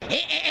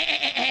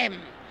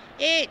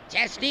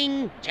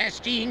Testing,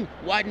 testing.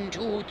 1,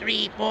 2,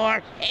 3,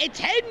 4.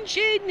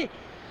 Attention!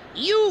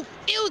 You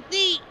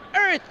filthy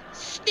earth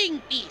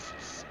stink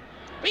beasts.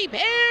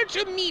 Prepare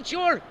to meet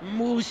your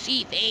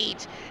moosey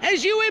fate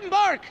as you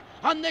embark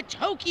on the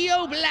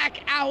Tokyo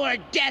Black Hour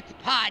Death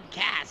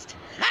Podcast.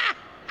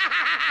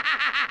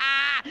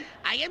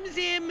 I am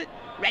Zim,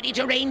 ready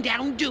to rain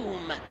down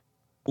doom.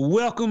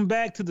 Welcome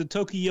back to the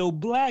Tokyo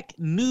Black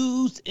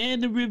News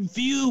and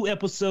Review,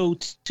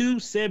 episode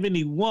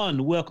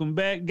 271. Welcome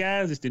back,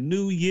 guys. It's the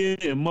new year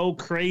and more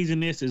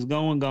craziness is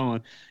going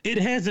on. It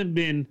hasn't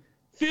been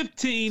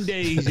 15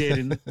 days yet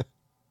and the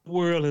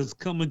world is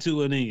coming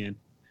to an end.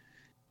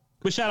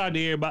 But shout out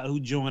to everybody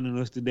who's joining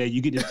us today.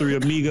 You get the three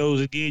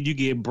amigos again. You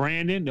get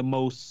Brandon, the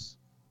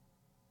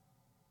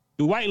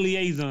white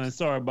liaison.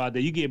 Sorry about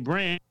that. You get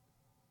Brandon.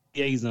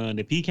 Liaison.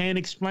 If he can't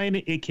explain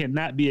it, it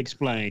cannot be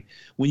explained.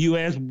 When you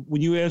ask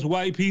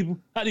white people,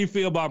 how do you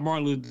feel about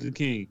Martin Luther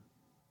King?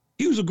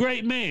 He was a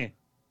great man.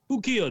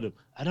 Who killed him?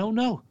 I don't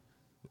know.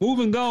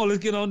 Moving on, let's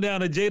get on down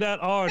to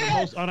J.R., the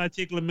most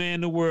unarticulate man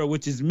in the world,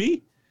 which is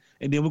me.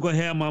 And then we're gonna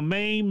have my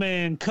main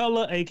man,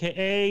 Color,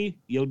 aka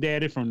your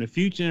daddy from the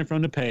future and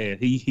from the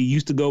past. He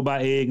used to go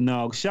by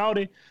Eggnog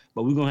Shawty,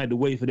 but we're gonna have to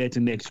wait for that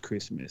till next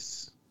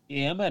Christmas.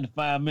 Yeah, I'm gonna have to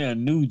find me a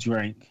new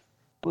drink.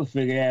 We'll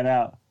figure that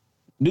out.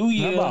 New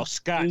Year. How about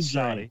Scotch,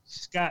 shawty?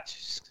 Scotch,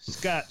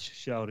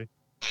 shawty.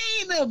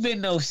 Ain't never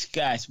been no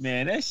Scotch,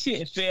 man. That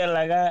shit feel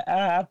like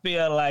I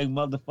feel like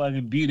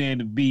motherfucking Beauty and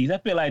the Beast. I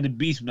feel like the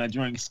Beast when I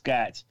drink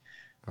Scotch.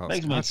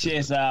 Makes my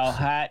chest all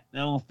hot. I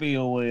don't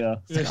feel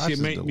well. That shit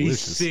make me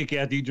sick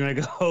after you drink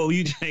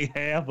you drink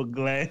half a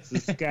glass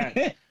of Scotch.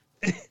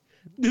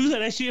 Dude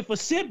said that shit for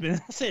sipping.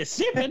 I said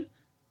sipping?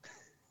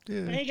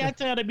 Yeah, I ain't got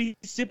time to be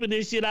sipping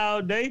this shit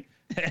all day.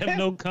 Have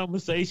no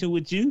conversation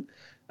with you.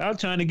 I was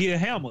trying to get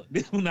hammered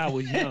when I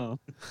was young.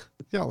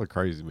 Y'all are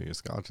crazy, man.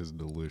 Scotch is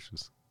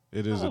delicious.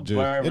 It is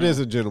it is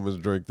a gentleman's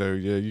drink, though.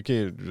 Yeah, you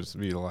can't just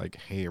be like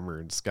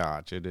hammering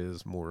Scotch. It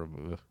is more of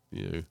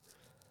a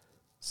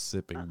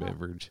sipping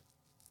beverage.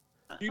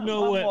 You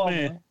know what,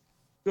 man?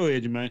 Go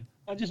ahead, Jermaine.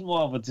 I'm just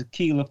more of a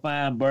tequila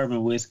fine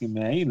bourbon whiskey,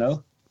 man. You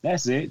know,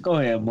 that's it. Go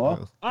ahead,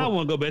 Mark. I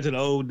want to go back to the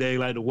old day,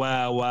 like the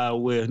Wild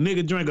Wild West.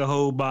 Nigga drink a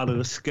whole bottle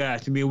of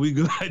Scotch, and then we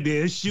go out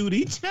there and shoot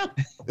each other.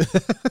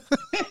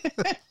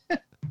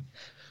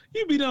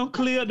 You be done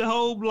cleared the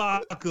whole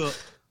block up.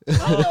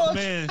 Oh,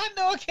 man. I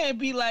know it can't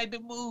be like the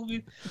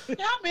movie.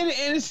 How many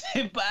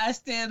innocent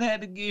bystanders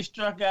had to get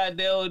struck out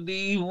there with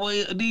these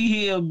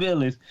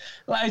hillbillies?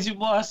 Like your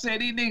boy said,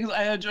 these niggas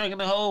out here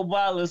drinking a whole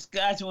bottle of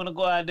Scotch want to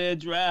go out there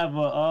and drive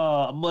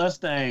a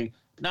Mustang.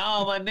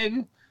 No, my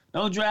nigga.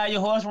 Don't drive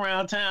your horse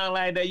around town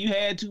like that. You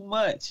had too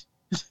much.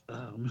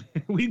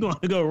 We going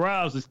to go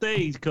rouse the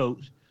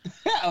stagecoach.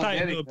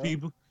 Tighten up,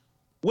 people.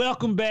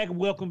 Welcome back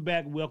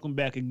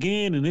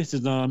again. And this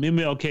is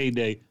MLK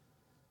Day.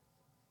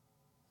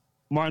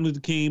 Martin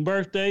Luther King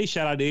birthday.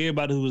 Shout out to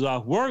everybody who was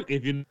off work.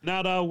 If you're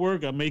not off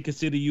work, I may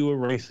consider you a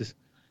racist.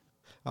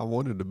 I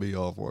wanted to be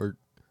off work.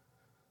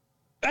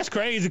 That's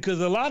crazy because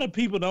a lot of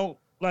people don't,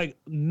 like,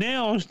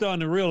 now I'm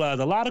starting to realize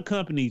a lot of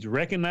companies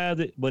recognize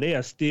it, but there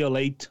are still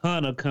a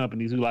ton of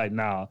companies who like,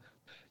 nah,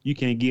 you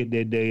can't get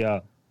that day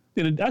off.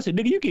 I said,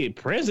 nigga, you get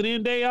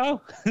President Day off?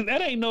 That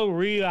ain't no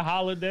real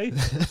holiday.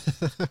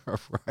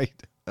 Right.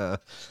 Yeah.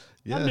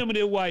 I remember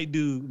that white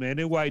dude, man.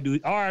 That white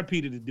dude,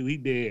 R.I.P. to the dude, he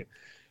dead.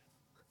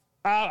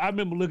 I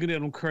remember looking at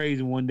him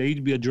crazy one day. He used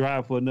to be a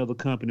driver for another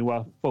company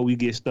before we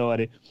get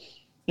started.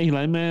 And he's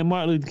like, man,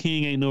 Martin Luther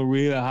King ain't no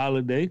real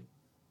holiday.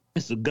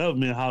 It's a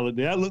government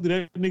holiday. I looked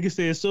at that nigga and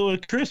said, so is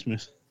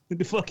Christmas. What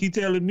the fuck he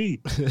telling me?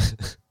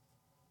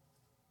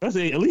 I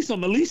said, at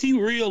least he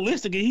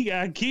realistic and he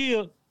got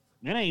killed.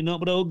 That ain't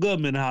nothing but old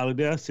government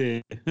holiday. I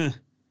said,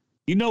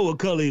 you know what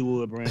color he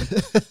was,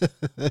 Brandon.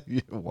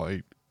 Yeah,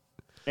 white.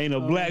 Ain't a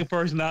black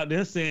person out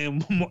there saying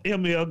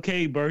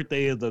MLK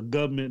birthday is a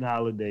government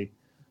holiday.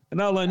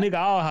 And I was like, nigga,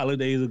 all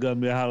holidays are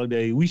government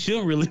holiday. We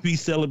shouldn't really be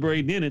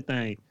celebrating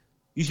anything.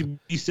 You should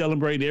be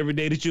celebrating every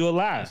day that you're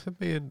alive.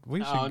 I mean,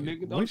 we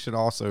should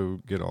also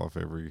get off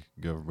every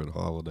government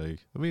holiday.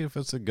 I mean, if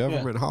it's a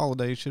government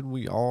holiday, shouldn't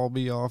we all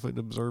be off in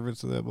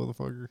observance of that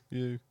motherfucker?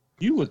 Yeah.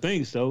 You would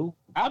think so.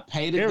 I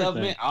pay the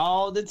government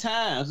all the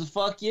time. So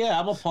fuck yeah,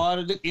 I'm a part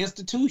of the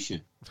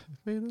institution.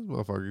 Man, those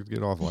motherfuckers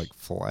get off like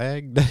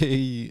Flag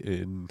Day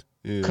and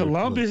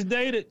Columbus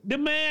Day. The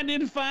man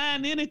didn't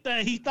find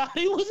anything. He thought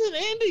he was in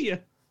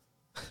India.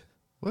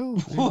 Well,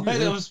 where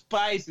those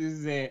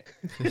spices at?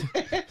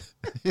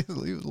 He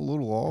was a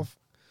little off.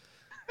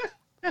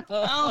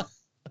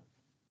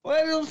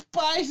 Where those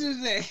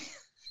spices at?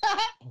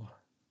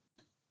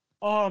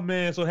 Oh,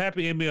 man, so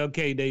happy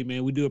MLK Day,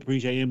 man. We do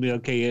appreciate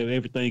MLK and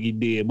everything he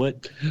did.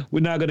 But we're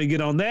not going to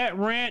get on that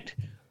rant.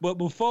 But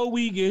before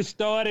we get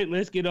started,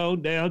 let's get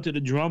on down to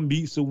the drum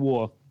beats of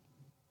war.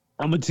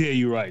 I'm going to tell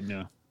you right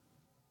now.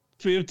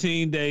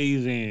 15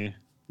 days in,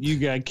 you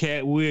got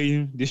Cat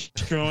Williams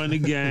destroying the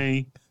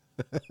game.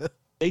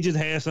 They just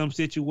had some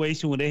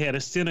situation where they had a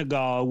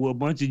synagogue where a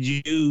bunch of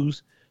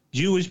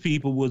Jewish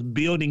people was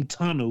building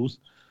tunnels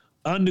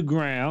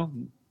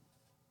underground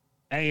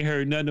I ain't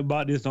heard nothing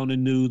about this on the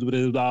news, but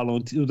it was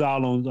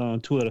all on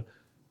Twitter.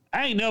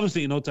 I ain't never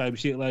seen no type of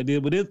shit like this,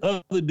 but this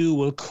other dude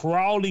was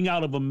crawling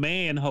out of a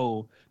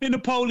manhole. And the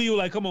police were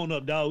like, come on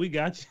up, dog. We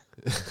got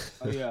you.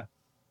 Oh, yeah.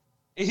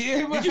 Did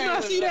you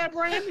not see that,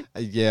 Brandon?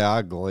 Yeah,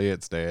 I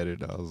glanced at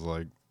it. I was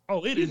like,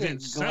 oh, it is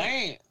insane.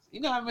 Glance. You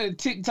know how many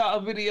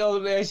TikTok videos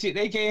of that shit?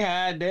 They can't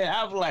hide that.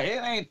 I was like,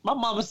 it ain't. My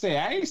mama said,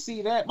 I ain't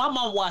see that. My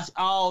mom watched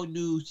all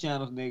news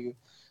channels, nigga.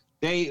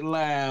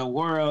 Dateline,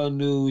 World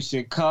News,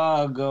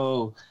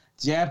 Chicago,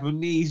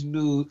 Japanese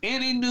news,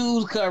 any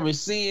news coverage,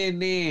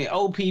 CNN,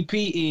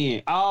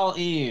 OPPN, all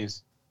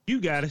ends.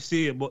 You gotta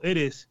see it, but it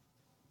is.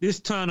 This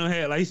tunnel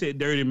had, like you said,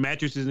 dirty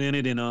mattresses in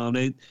it, and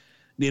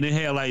then it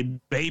had like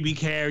baby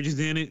carriages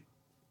in it.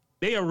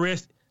 They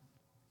arrested.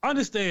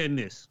 Understand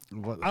this.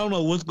 what? I don't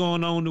know what's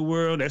going on in the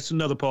world. That's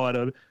another part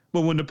of it.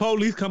 But when the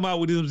police come out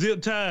with them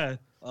zip ties,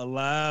 a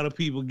lot of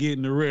people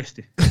getting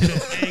arrested. I'm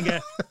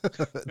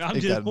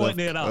just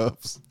pointing that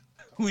out.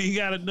 We ain't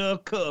got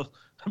enough cuffs.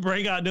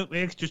 Bring out them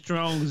extra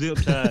strong zip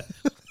ties.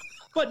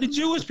 But the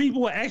Jewish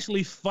people were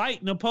actually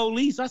fighting the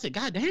police. I said,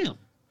 God damn,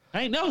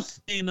 I ain't never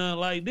seen nothing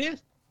like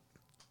this.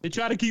 They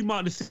try to keep them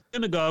out the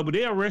synagogue, but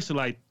they arrested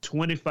like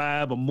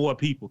 25 or more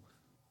people.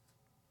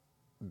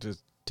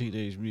 Just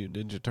Teenage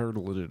Mutant Ninja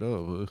Turtle in it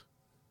up, huh?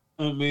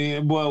 I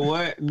mean, boy,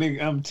 what?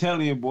 Nigga, I'm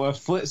telling you, boy,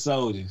 foot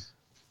soldiers.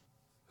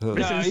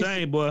 It's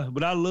insane, boy.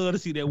 But I love to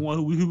see that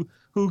one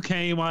who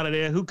came out of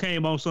there, who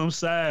came on some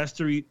side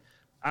street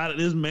out of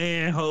this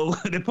manhole.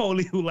 The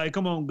police were like,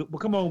 come on,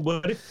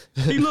 buddy.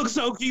 He looked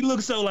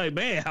so like,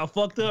 man, how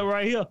fucked up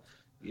right here.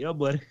 Yeah,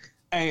 buddy.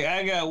 Hey,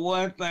 I got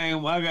one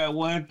thing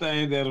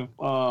that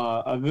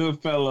a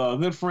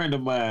good friend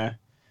of mine,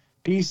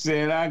 he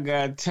said I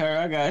got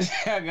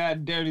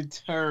dirty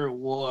turd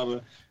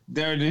water,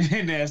 dirty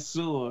in that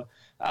sewer.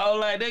 I was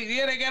like,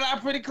 they got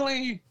out pretty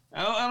clean.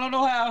 I don't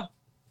know how.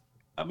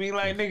 I mean,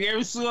 like, nigga,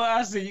 every sewer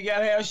I said, you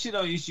gotta have shit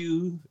on your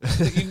shoes.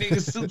 You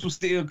niggas' suits were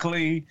still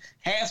clean,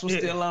 hats were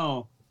still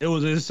on. It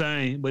was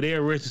insane, but they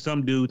arrested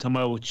some dude talking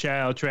about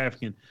child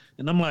trafficking,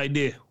 and I'm like,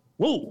 this,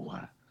 whoa.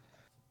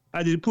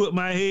 I just put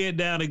my head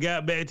down and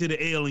got back to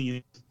the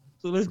aliens.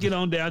 So let's get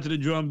on down to the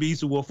drum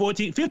beats of war.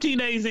 15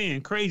 days in,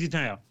 crazy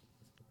town.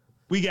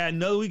 We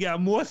got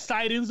more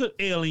sightings of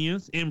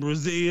aliens in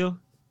Brazil.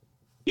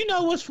 You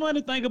know what's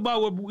funny? Think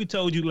about what we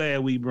told you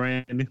last week,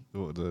 Brandon.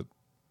 What was that?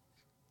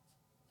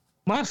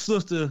 My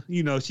sister,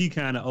 you know, she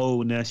kind of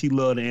old now. She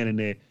loved the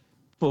internet.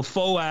 For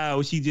 4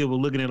 hours, she just was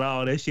looking at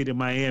all that shit in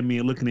Miami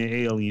and looking at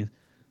aliens.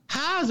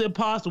 How is it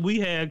possible we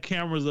have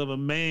cameras of a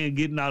man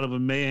getting out of a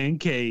man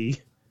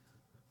cave,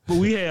 but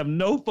we have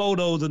no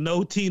photos of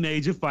no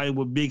teenager fighting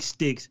with big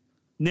sticks?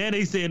 Now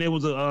they saying there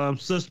was a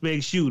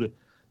suspect shooter.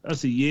 I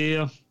said,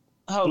 yeah.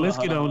 Let's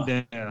get on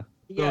down.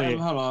 Go ahead.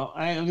 Hold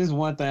on. This is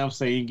one thing I'm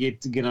saying.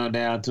 Get on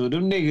down to it.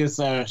 Them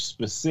niggas are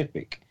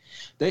specific.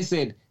 They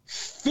said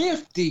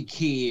 50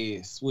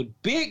 kids with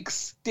big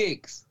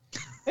sticks.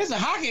 It's a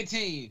hockey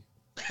team.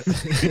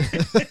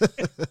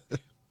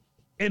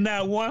 And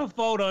not one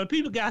photo. And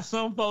people got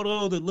some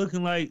photos that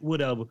looking like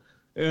whatever.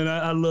 And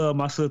I love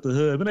my sister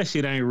husband. That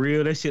shit ain't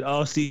real. That shit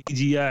all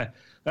CGI.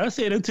 I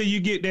said until you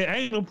get that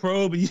anal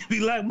probe and you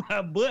be like,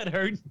 my butt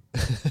hurting.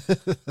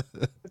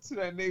 So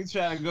that nigga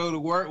trying to go to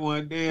work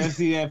one day and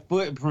see that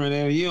footprint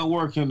and you don't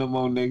work here no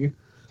more, nigga.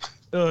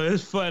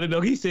 It's funny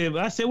though.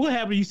 I said, what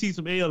happened? You see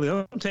some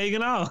aliens? I'm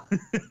taking off.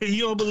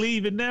 You don't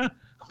believe it now,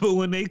 but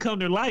when they come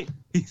to light,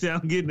 he said,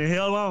 I'm getting the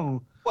hell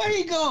on. Where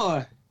he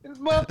going? It's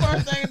my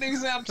first thing niggas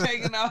say I'm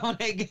taking off.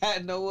 They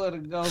got nowhere to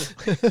go.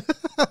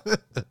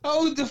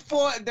 Hold the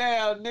fort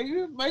down,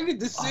 nigga. Make a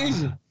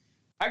decision.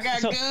 I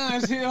got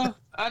guns here.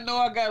 I know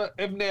I got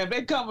if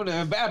they coming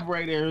to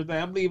evaporate everything,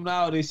 I'm leaving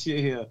all this shit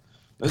here.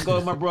 Let's go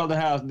to my brother's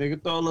house,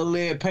 nigga. Throw a little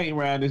lead paint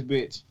around this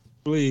bitch.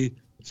 Please.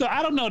 So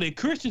I don't know. The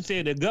Christian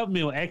said the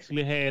government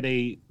actually had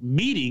a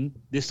meeting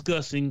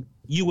discussing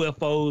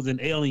UFOs and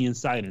alien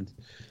sightings.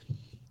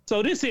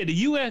 So this said the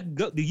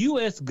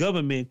U.S.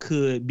 government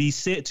could be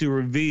set to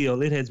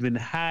reveal it has been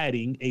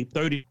hiding a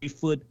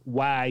 30-foot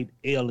wide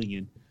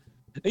alien.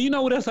 And you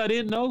know what else I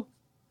didn't know?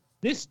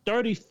 This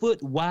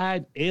 30-foot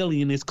wide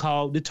alien is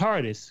called the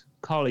TARDIS.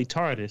 Called a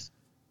TARDIS.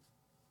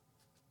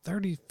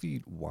 30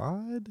 feet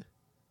wide?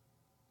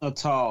 A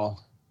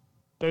tall.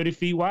 30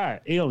 feet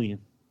wide alien.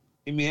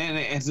 I mean,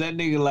 is that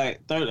nigga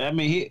like 30? I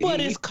mean,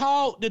 it's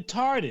called the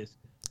TARDIS.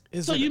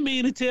 So you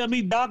mean to tell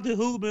me Doctor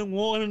Who been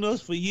warning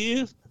us for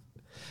years?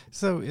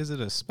 So is it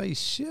a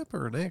spaceship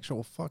or an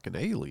actual fucking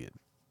alien?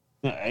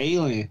 An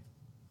alien.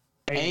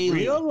 A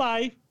real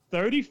life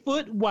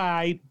 30-foot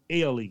wide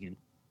alien.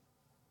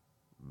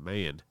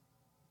 Man.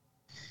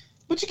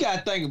 But you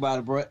gotta think about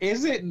it, bro.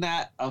 Is it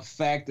not a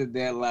factor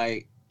that,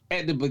 like,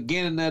 at the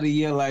beginning of the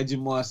year, like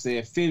Jamar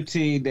said,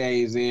 15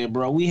 days in,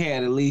 bro, we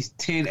had at least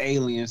 10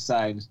 alien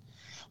sightings.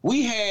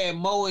 We had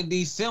more in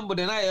December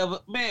than I ever.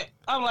 Man,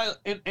 I'm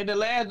like, in the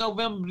last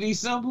November,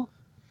 December,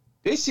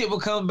 this shit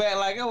would come back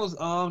like it was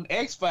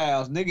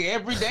X-Files, nigga.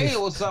 Every day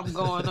it was something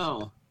going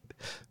on.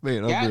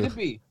 Man, Got to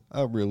be.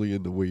 I'm really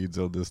in the weeds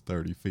on this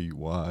 30 feet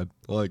wide.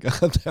 Like,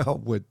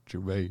 I'm with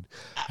Jermaine.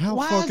 How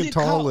fucking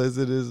tall is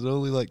it? Is it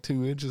only like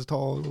 2 inches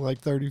tall, like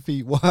 30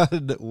 feet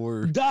wide?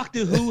 Or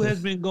Doctor Who has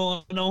been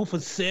going on for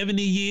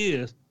 70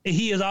 years, and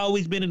he has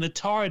always been in the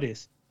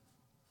TARDIS.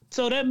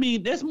 So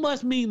this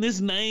must mean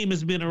this name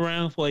has been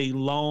around for a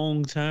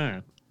long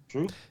time.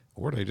 True.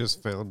 Or they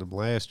just found him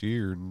last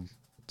year, and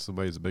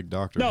somebody's a big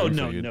Doctor No.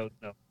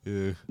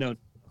 Yeah. No.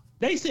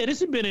 They said this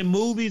has been in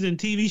movies and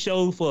TV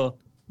shows for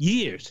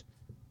years.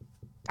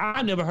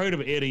 I never heard of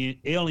an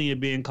alien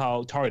being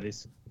called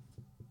TARDIS.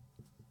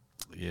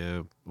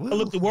 Yeah. I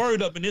looked the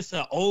word up, and it's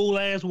an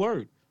old-ass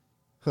word.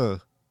 Huh.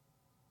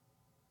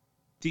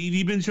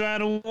 TV been trying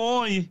to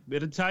warn you.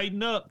 Better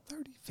tighten up.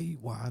 30 feet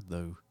wide,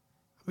 though.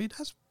 I mean,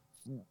 that's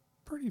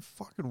pretty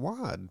fucking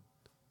wide.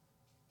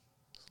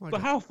 Like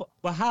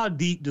But how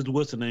deep does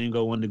what's the name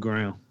go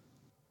underground?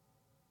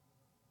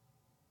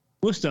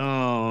 What's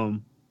the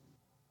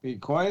Be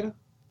quieter?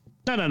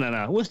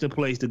 No. What's the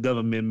place the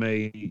government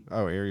made?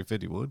 Oh, Area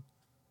 51?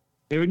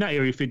 Not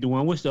Area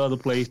 51. What's the other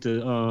place?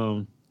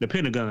 The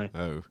Pentagon.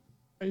 Oh.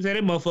 They say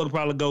that motherfucker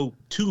probably go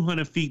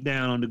 200 feet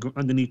down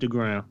underneath the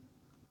ground.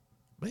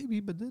 Maybe,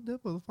 but then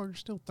that motherfucker's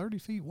still 30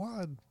 feet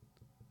wide.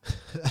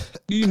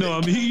 You know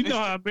what I mean? You know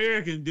how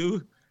Americans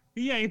do.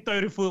 He ain't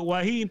 30 foot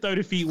wide. He ain't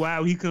 30 feet wide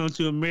when he comes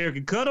to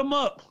America. Cut him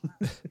up.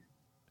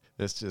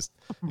 That's just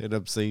an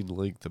obscene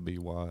length to be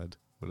wide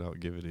without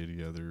giving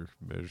any other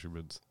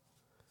measurements.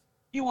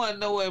 You want to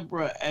know what,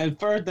 bro? At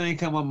first thing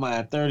come on my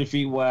mind, 30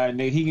 feet wide,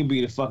 nigga. He can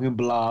be the fucking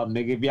Blob,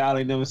 nigga. If y'all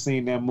ain't never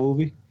seen that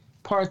movie,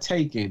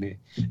 partake in it.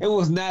 It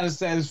was not a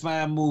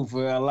satisfying movie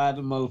for a lot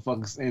of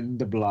motherfuckers in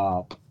the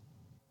Blob.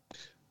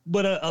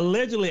 But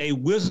allegedly, a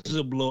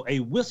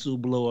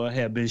whistleblower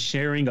had been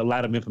sharing a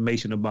lot of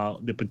information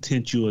about the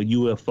potential of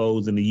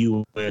UFOs in the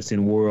U.S.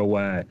 and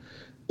worldwide.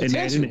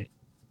 Potential?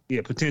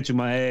 Potential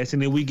my ass.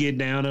 And then we get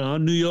down to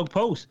New York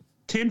Post.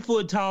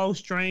 10-foot tall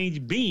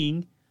strange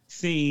being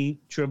seen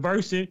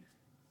traversing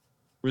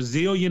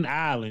Brazilian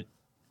island.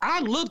 I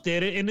looked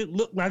at it, and it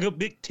looked like a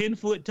big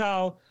 10-foot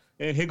tall,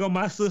 and here go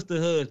my sister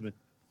husband.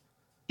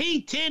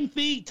 He 10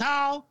 feet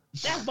tall?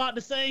 That's about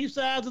the same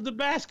size as the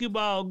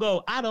basketball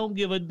goal. I don't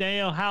give a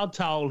damn how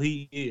tall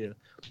he is.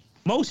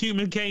 Most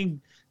humans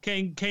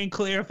can't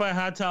clarify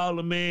how tall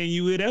a man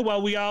you is. That's why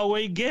we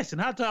always guessing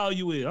how tall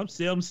you is. I'm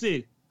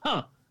 7'6".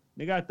 Huh.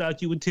 Nigga, I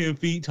thought you were 10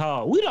 feet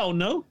tall. We don't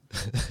know.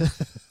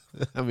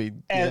 I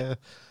mean, yeah.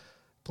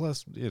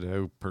 Plus,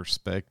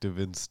 perspective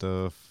and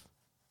stuff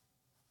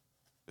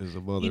is a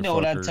motherfucker. You know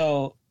what I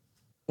told?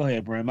 Go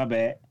ahead, Brent. My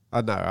bad.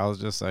 I know. I was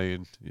just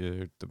saying,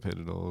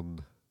 depending on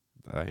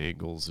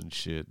angles and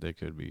shit, they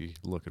could be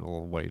looking a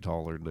little way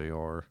taller than they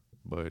are.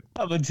 But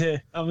I'm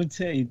gonna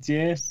tell you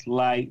just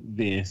like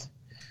this.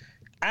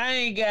 I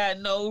ain't got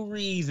no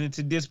reason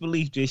to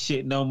disbelieve this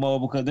shit no more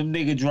because them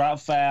niggas drop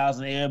files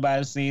and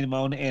everybody seen them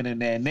on the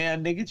internet. Now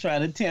nigga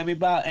trying to tell me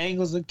about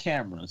angles of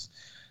cameras.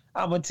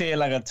 I'm gonna tell you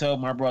like I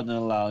told my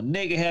brother-in-law,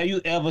 nigga, have you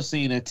ever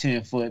seen a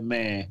 10-foot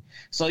man?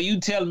 So you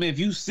tell me if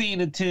you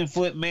seen a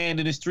 10-foot man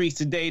in the streets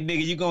today,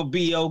 nigga, you gonna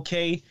be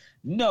okay?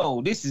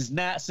 No, this is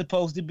not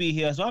supposed to be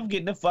here, so I'm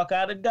getting the fuck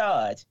out of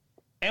Dodge.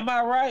 Am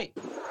I right?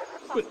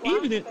 But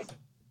even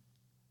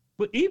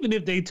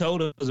if they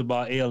told us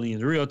about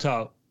aliens, real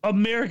talk,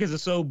 Americans are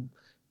so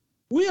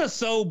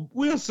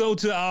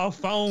to our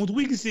phones.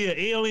 We can see an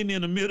alien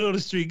in the middle of the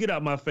street. Get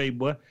out my face,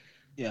 boy.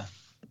 Yeah.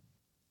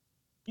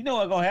 You know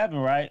what's gonna happen,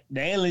 right? The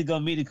aliens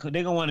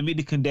they gonna want to meet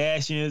the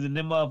Kardashians, and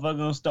them motherfuckers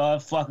gonna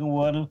start fucking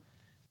with them.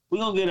 We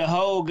gonna get a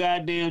whole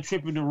goddamn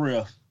trip in the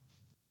riff.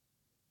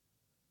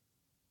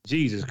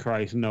 Jesus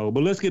Christ, no.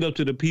 But let's get up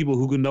to the people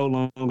who can no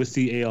longer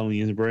see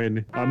aliens,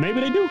 Brandon. Or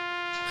maybe they do.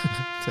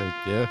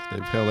 Yeah, they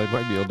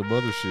might be on the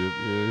mothership,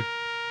 yeah.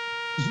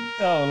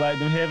 Oh, like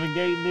them Heaven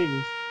Gate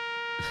niggas.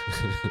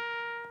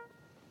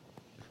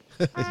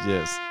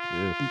 Yes,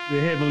 yeah. The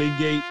Heavenly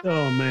Gate.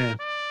 Oh man.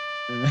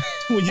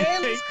 When you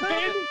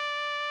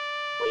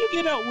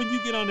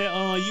get on that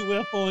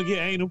UFO and get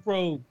anal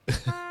probe.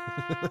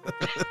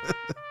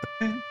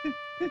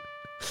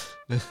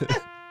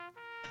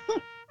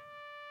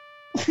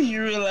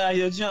 You realize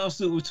your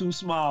jumpsuit was too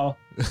small.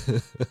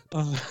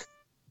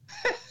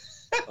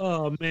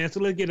 Oh man,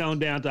 so let's get on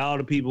down to all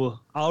the people,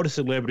 all the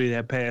celebrities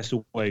that passed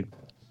away.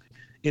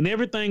 And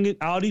everything,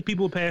 all these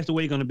people passed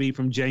away going to be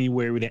from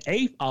January the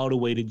 8th all the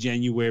way to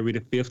January the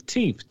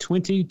 15th,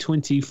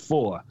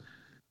 2024.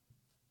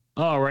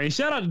 All right,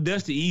 shout out to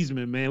Dusty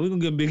Eastman, man. We're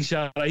going to give a big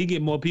shout out. He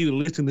get more people to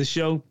listen to the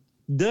show.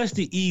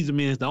 Dusty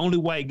Eastman is the only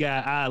white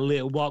guy I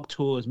let walk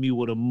towards me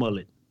with a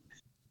mullet.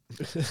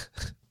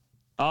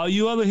 All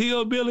you other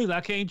hillbillies,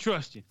 I can't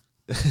trust you.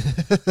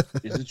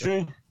 Is it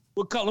true?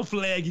 What color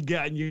flag you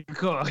got in your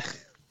car?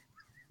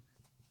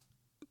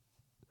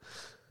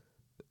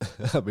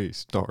 How many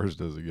stars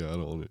does it got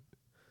on it?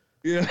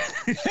 Yeah.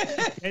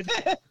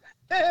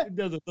 It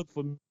doesn't look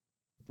for me,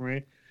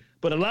 friend.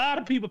 But a lot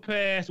of people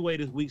passed away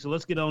this week, so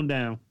let's get on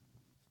down.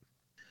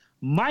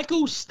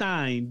 Michael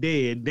Stein,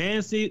 dead.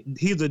 Dancing.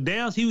 He's a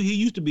dancer. He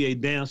used to be a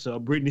dancer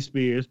of Britney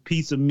Spears'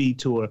 Piece of Me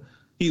tour.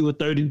 He was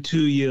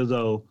 32 years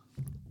old.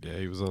 Yeah,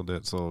 he was on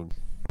that song.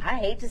 I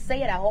hate to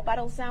say it. I hope I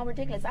don't sound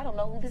ridiculous. I don't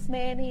know who this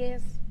man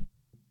is.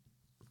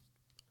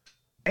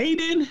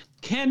 Aiden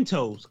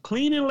Cantos,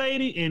 cleaning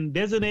lady and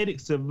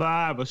designated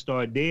survivor,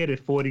 started dead at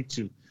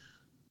 42.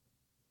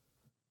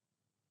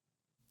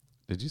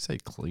 Did you say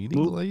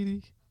cleaning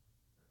lady?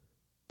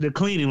 The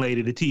cleaning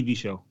lady, the TV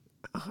show.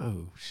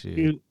 Oh,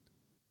 shit.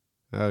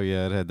 Oh,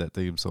 yeah, it had that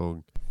theme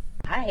song.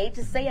 I hate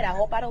to say it. I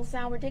hope I don't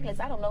sound ridiculous.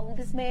 I don't know who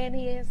this man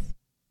is.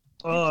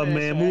 Oh,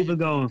 man, moving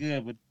on.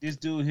 Good, but this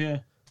dude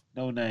here,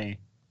 no name.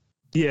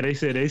 Yeah, they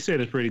said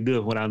it's pretty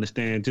good, what I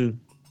understand, too.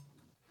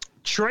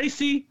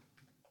 Tracy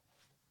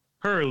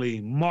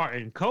Hurley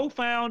Martin,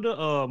 co-founder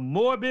of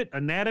Morbid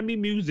Anatomy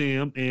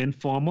Museum and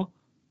former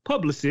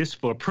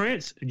publicist for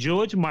Prince,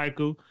 George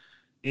Michael,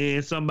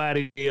 and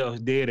somebody else,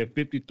 dead at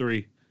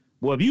 53.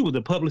 Boy, if you was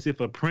the publicist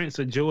for Prince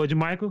or George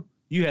Michael,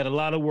 you had a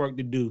lot of work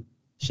to do.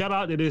 Shout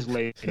out to this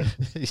lady.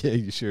 Yeah,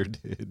 you sure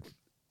did.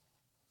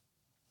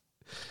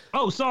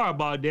 Oh, sorry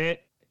about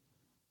that.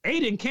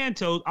 Aiden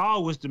Cantos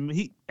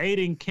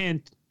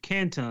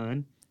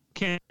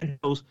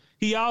Cantos.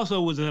 He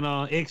also was in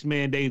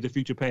X-Men Days of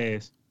Future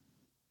Past.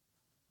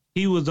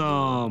 He was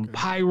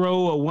Pyro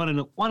or one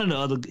of the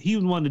other. He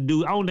was one of the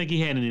dudes. I don't think he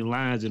had any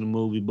lines in the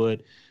movie,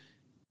 but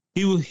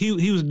he was the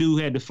dude who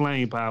had the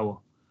flame power.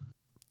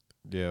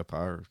 Yeah,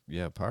 Pyro.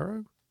 Yeah, Pyro.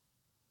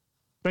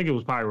 I think it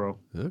was Pyro.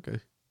 Okay.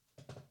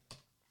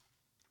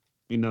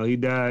 You know, he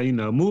died,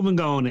 moving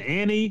on to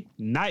Annie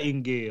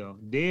Nightingale,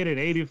 dead at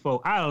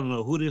 84. I don't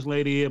know who this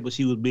lady is, but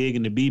she was big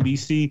in the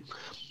BBC.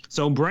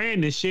 So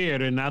Brandon shared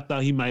her, and I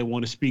thought he might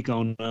want to speak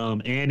on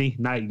Annie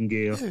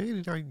Nightingale. Yeah,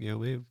 Annie Nightingale,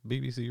 man.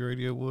 BBC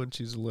Radio 1,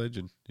 she's a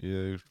legend.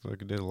 Yeah,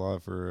 fucking did a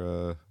lot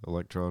for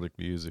electronic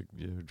music,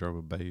 drum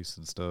and bass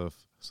and stuff.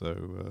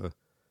 So,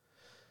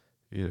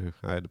 I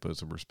had to put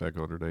some respect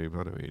on her name.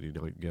 I know Annie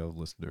Nightingale,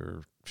 listen to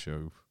her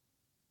show.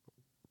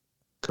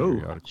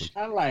 Cool.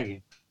 I like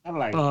it.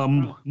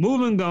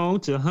 Moving on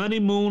to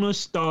Honeymooner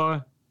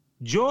star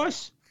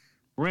Joyce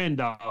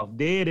Randolph,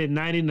 dead at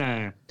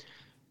 99.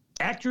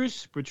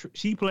 Actress,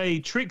 she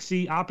played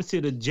Trixie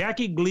opposite of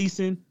Jackie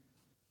Gleason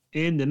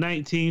in the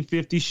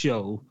 1950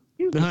 show,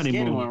 The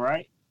Honeymoon. One,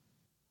 right?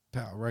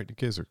 Pow, right to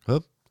kiss her. Huh?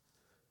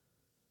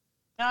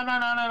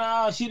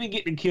 No. She didn't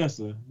get to kiss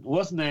her.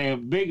 What's her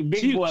name? Big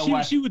boy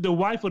wife. She was the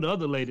wife of the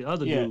other lady,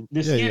 dude.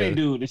 The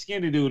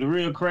skinny dude, the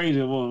real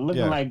crazy one,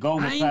 looking like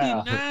Golden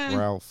Powell.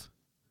 Ralph.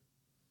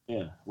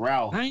 Yeah,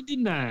 Ralph.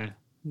 99.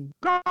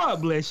 God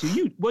bless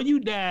you. You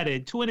died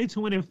at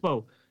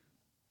 2024.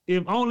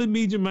 If only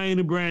me, Jermaine,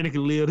 and Brandon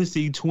could live to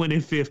see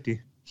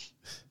 2050.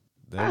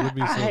 That would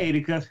be I hate it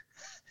because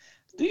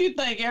do you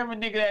think every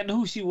nigga that knew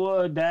who she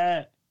was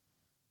died?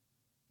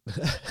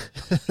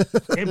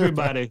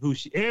 Everybody who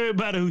she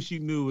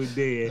knew was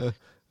dead.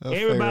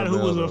 Everybody who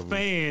was a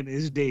fan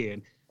is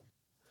dead.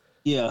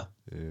 Yeah.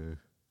 Yeah.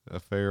 A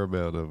fair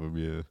amount of them,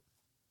 yeah.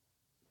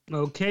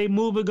 Okay,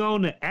 moving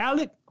on to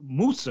Alec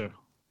Musser.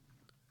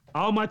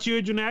 All My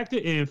Children actor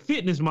and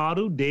fitness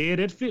model, dead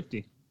at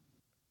 50.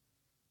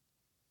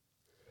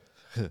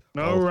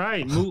 All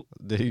right. You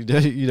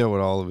know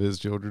what all of his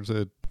children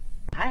said?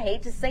 I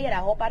hate to say it. I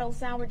hope I don't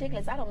sound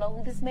ridiculous. I don't know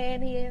who this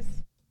man is.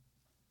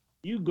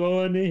 You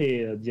going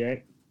to hell,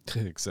 Jack.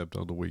 Except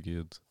on the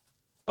weekends.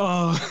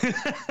 Moving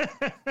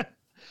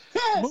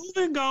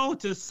on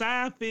to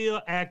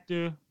Seinfeld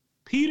actor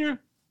Peter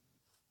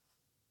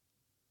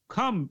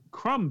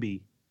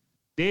Crumby,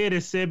 dead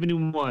at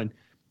 71.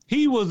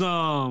 He was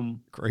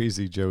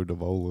Crazy Joe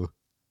Davola.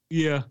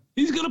 Yeah,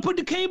 he's gonna put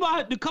the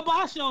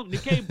kibosh on the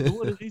cable.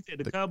 What did he say?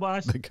 The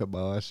kibosh. The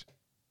kibosh.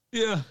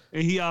 Yeah,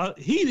 and he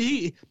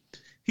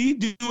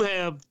do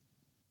have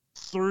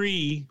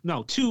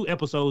 2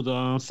 episodes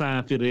on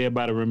Seinfeld that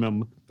everybody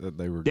remember.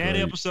 They were that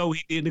great. episode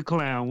he did the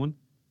clown one.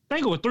 I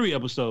think it was 3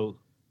 episodes.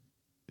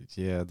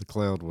 Yeah, the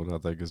clown one I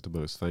think is the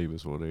most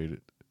famous one, ain't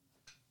it?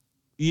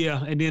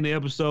 Yeah, and then the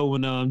episode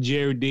when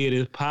Jerry did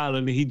his pilot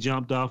and he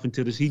jumped out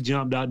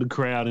the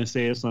crowd and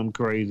said something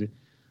crazy.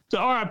 So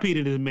R.I.P.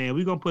 to this man.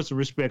 We're gonna put some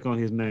respect on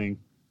his name.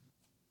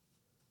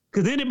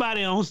 Cause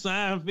anybody on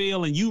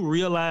Seinfeld and you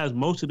realize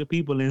most of the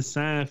people in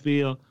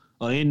Seinfeld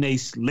are in their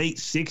late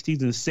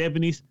 60s and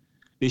 70s,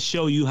 they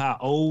show you how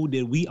old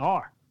that we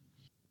are.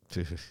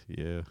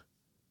 Yeah.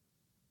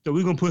 So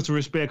we're gonna put some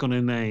respect on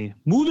their name.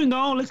 Moving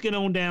on, let's get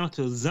on down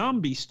to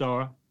zombie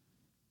star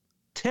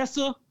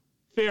Tessa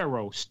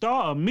Farrow,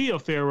 star of Mia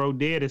Farrow,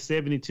 dead at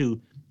 72.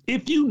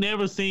 If you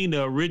never seen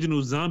the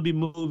original zombie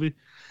movie,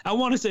 I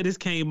want to say this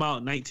came out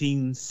in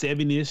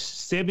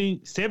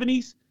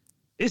 1970s.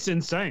 It's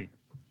insane.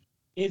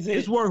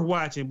 It's worth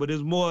watching, but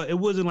it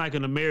wasn't like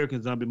an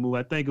American zombie movie.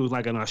 I think it was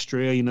like an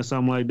Australian or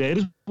something like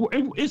that.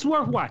 It's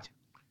worth watching.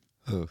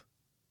 Huh.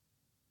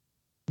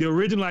 The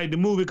original, like the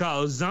movie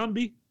called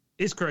Zombie,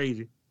 it's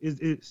crazy.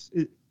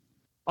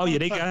 Oh yeah,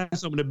 they got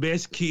some of the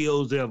best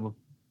kills ever.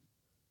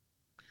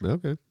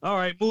 Okay. All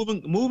right,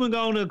 moving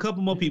on to a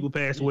couple more people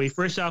passed away,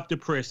 fresh off the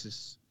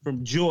presses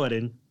from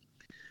Jordan.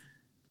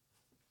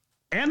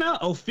 Anna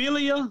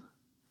Ophelia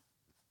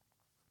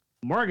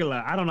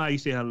Margula, I don't know how you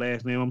say her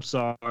last name. I'm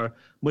sorry,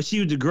 but she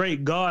was the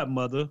great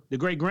grandmother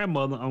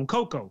on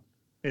Coco,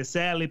 and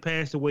sadly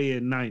passed away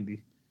at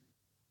 90.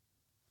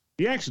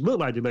 She actually looked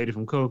like the lady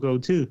from Coco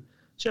too.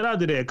 Shout out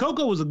to that.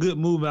 Coco was a good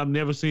movie I've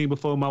never seen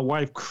before. My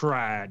wife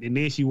cried, and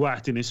then she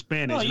watched it in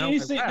Spanish. Oh, you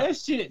ain't seen that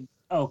shit?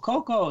 Oh,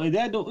 Coco, is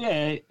that the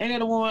ain't that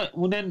the one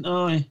when then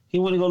he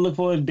went to go look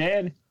for his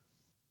dad?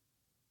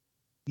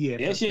 Yeah,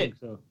 that shit.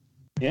 So.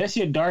 Yeah, that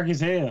shit dark as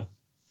hell.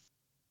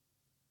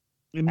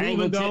 I ain't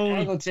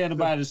gonna tell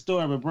nobody the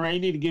story, but bro, you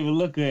need to give a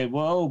look at it.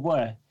 Boy, oh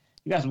boy,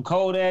 you got some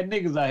cold ass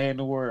niggas out here in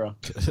the world.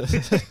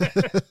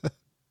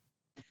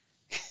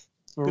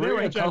 For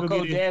real,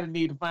 Coco daddy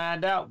need to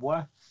find out,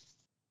 boy.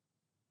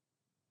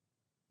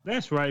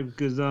 That's right,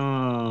 because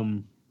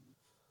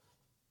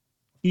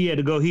he had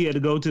to go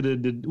to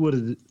the what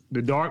is it,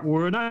 the dark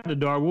world, not the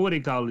dark world, what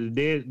they call it,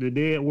 the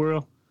dead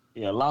world.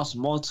 Yeah, Los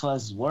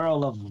Muertos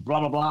world of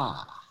blah blah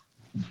blah.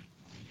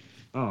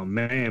 Oh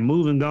man,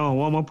 moving on.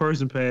 One more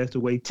person passed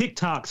away.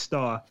 TikTok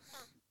star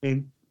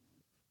and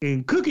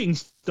cooking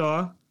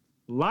star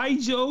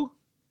Lijo.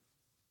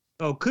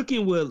 Oh,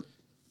 cooking with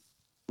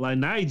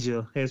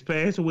Nigel has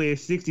passed away at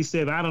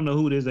 67. I don't know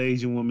who this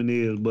Asian woman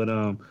is, but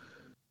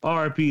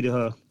R.I.P. to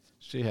her.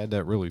 She had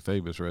that really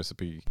famous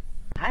recipe.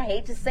 I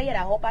hate to say it.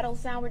 I hope I don't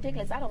sound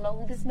ridiculous. I don't know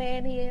who this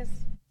man is.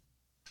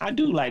 I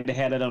do like to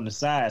have that on the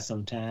side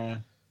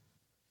sometimes.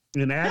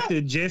 And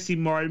after Jesse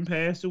Martin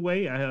passed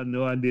away, I have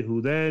no idea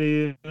who that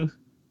is.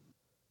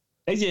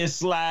 They just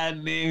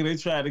sliding in. They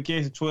tried to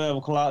catch 12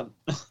 o'clock,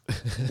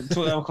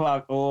 12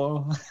 o'clock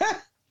oil.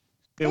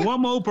 And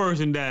one more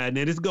person died.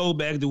 Now, this goes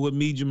back to what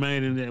me,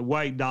 Jermaine, and that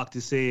white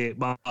doctor said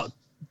about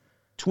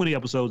 20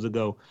 episodes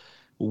ago.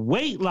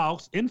 Weight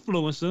loss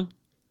influencer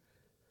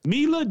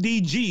Mila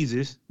D.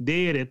 Jesus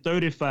dead at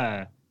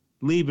 35,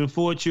 leaving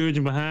 4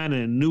 children behind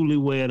and a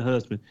newlywed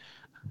husband.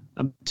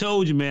 I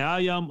told you, man,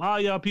 all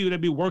y'all people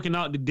that be working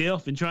out to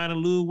death and trying to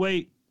lose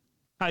weight,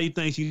 how you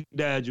think she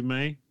died,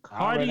 Jermaine?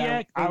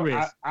 Cardiac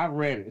arrest. I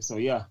read it, so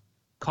yeah.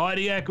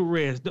 Cardiac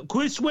arrest.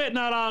 Quit sweating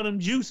out all them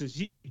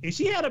juices.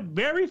 She had a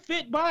very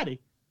fit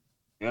body.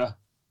 Yeah.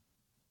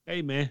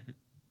 Hey, man,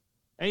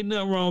 ain't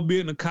nothing wrong with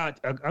being a couch.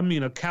 A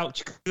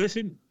couch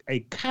cushion. A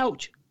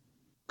couch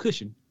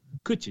cushion.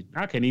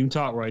 I can't even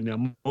talk right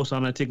now. Most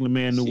unarticulate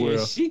man in the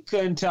world. She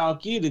couldn't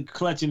talk either,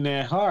 clutching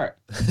that heart.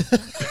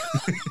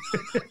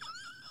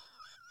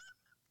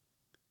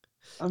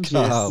 I'm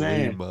just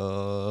saying.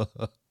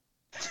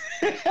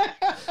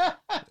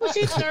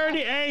 She's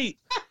 38.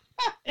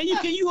 And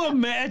can you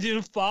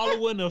imagine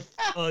following a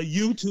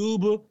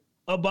YouTuber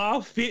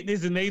about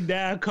fitness and they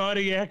die of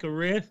cardiac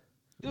arrest?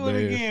 Do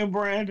it again,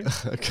 Brandon.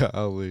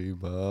 Golly,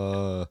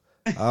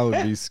 I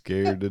would be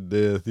scared to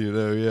death,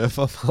 Yeah, if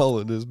I'm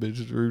following this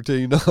bitch's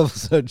routine, all of a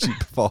sudden she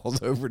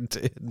falls over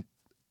dead.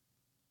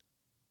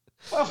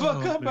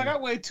 Come back. I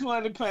weigh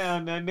 200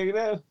 pounds now,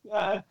 nigga.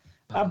 I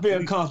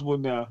feel comfortable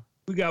now.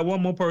 We got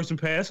one more person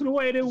passing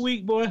away this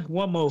week, boy.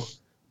 One more.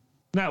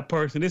 Not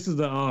person. This is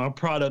a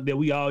product that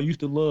we all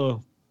used to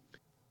love.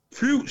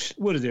 Fruit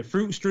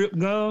strip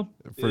gum?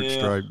 Fruit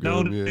stripe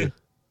gum, yeah.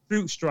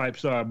 Fruit stripe,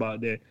 sorry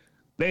about that.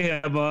 They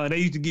have, they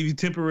used to give you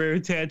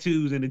temporary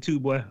tattoos in the too,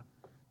 boy.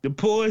 The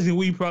poison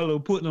we probably were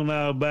putting on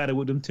our body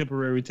with them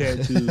temporary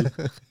tattoos.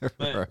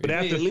 Right. But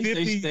after at least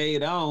 50, they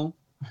stayed on.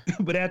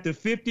 But after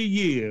 50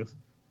 years,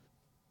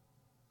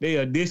 they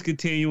are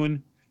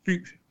discontinuing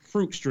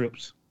fruit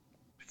stripes.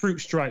 Fruit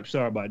stripes,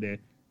 sorry about that.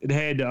 It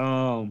had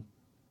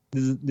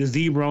the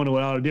zebra on it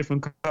with all the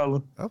different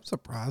colors. I'm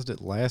surprised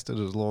it lasted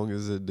as long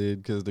as it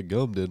did because the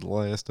gum didn't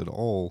last at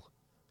all.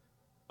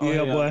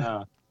 Yeah,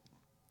 boy.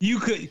 You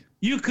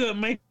could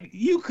make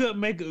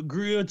a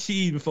grilled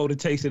cheese before the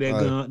taste of that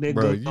gum. That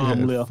bro, gum you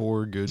had left.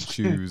 4 good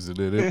chews and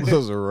then it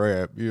was a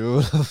wrap. You know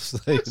what I'm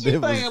saying? What you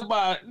think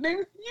about,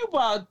 nigga? You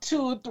bought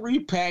 2 or 3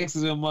 packs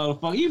of them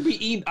motherfuckers. You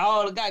be eating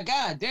all the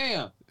God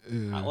damn.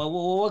 Yeah.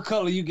 What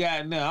color you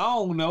got now? I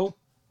don't know.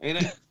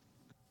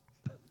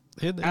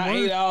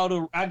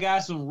 I got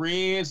some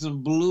red,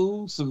 some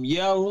blue, some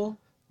yellow.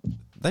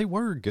 They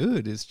were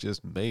good. It's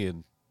just,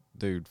 man,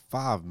 dude,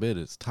 5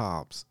 minutes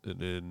tops, and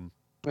then.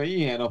 Well,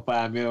 you had no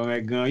 5 minutes on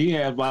that gun. You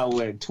had about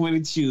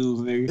 20 chews,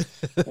 nigga.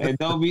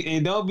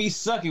 and don't be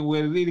sucking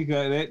with it either,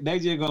 because they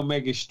just gonna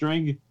make it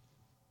stringy.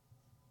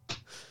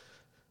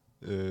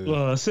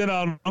 Send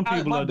all them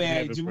people. My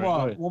bad,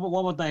 Jamal. One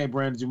more thing,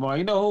 Brandon Jamal.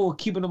 You know who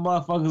keeping the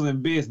motherfuckers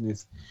in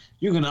business?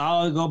 You can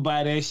always go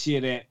buy that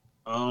shit at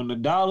the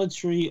Dollar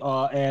Tree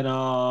or at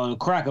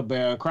Cracker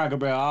Barrel. Cracker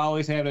Barrel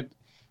always have it.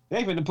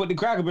 They finna put the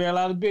Cracker Barrel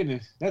out of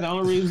business. That's the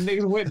only reason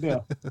niggas went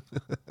there.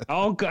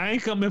 I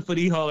ain't coming for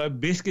these hard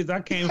biscuits.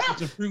 I came for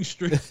some fruit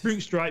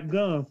stripe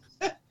gum.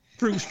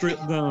 Fruit strip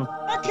gum.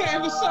 I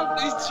came for some of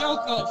this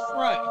choke up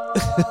front.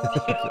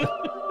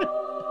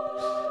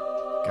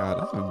 God,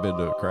 I haven't been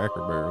to a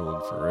Cracker Barrel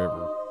in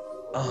forever.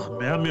 Oh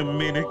man, I remember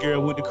me and this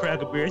girl went to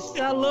Cracker Barrel. She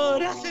said, I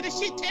love it. I said, this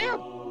shit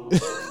terrible.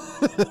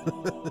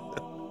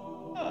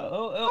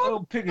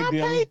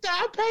 Piccadilly.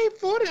 I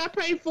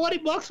paid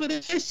 $40 for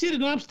this shit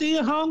and I'm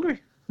still hungry.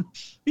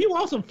 You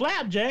want some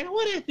flapjack?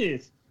 What is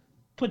this?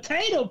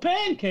 potato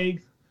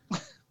pancakes.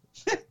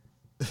 It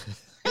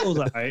was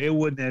all right. It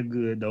wasn't that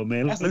good though,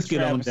 man. Let's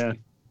get on down.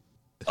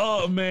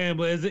 Oh man,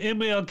 but as an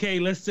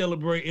MLK, let's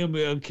celebrate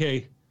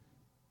MLK.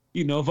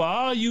 You know, for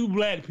all you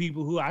black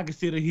people who I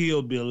consider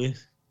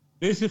hillbillies,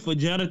 this is for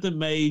Jonathan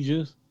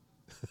Majors.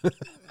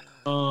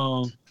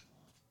 Who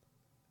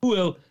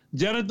else?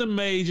 Jonathan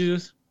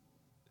Majors,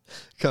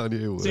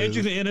 Kanye West,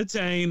 Cedric the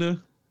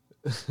Entertainer,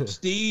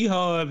 Steve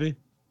Harvey,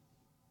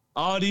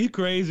 all these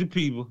crazy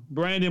people.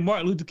 Brandon,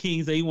 Martin Luther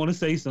King said he want to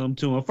say something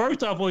to him.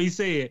 First off, what he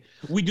said,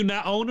 we do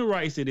not own the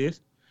rights to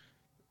this.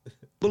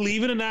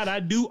 Believe it or not, I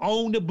do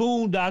own the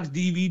Boondocks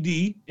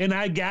DVD, and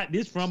I got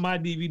this from my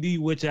DVD,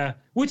 which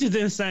is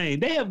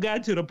insane. They have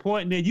got to the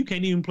point that you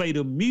can't even play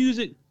the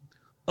music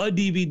or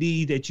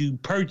DVD that you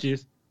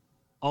purchase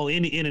on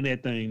any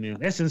internet thing now.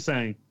 That's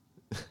insane.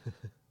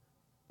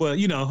 Well,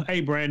 you know,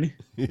 hey Brandon.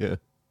 Yeah.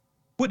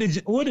 What did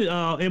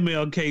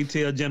MLK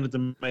tell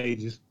Jonathan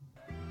Majors?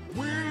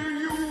 Will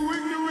you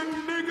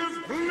ignorant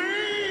niggas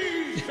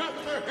please shut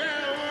the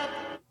hell up?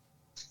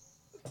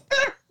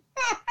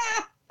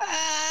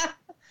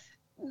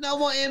 No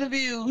more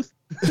interviews.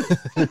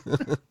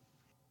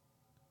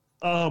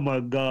 Oh my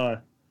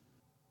God.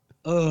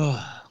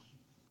 Oh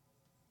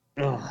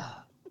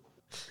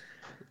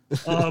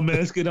man,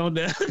 let's get on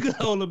that good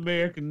old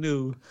American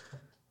news.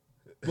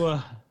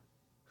 Well,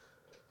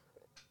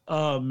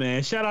 oh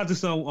man, shout out to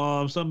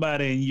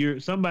somebody in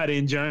Europe, somebody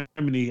in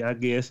Germany, I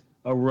guess,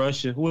 or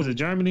Russia. Who was it?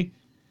 Germany?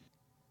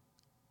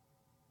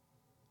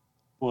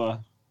 What?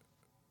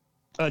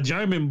 A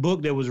German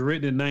book that was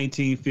written in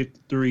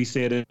 1953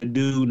 said a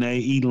dude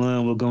named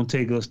Elon was gonna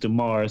take us to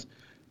Mars,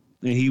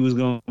 and he was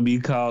gonna be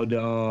called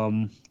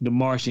the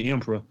Martian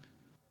Emperor.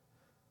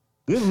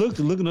 Good look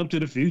to looking up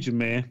to the future,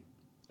 man.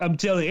 I'm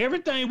telling you,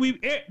 everything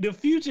the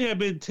future have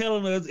been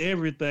telling us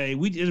everything.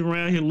 We just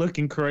around here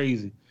looking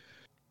crazy.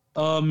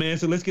 Oh man,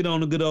 so let's get on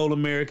the good old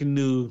American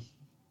news.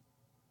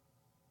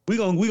 We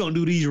gonna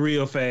do these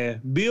real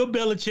fast. Bill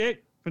Belichick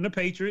from the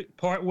Patriots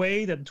part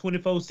ways at the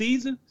 24th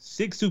season,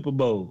 6 Super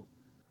Bowls.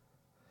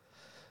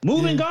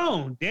 Moving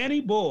on,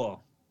 Danny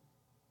Boyle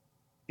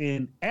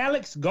and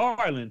Alex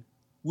Garland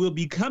will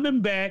be coming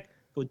back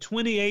for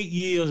 28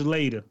 years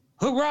later.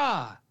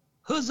 Hurrah!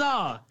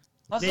 Huzzah!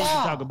 They need to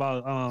talk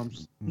about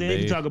they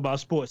need to talk about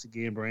sports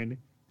again, Brandon.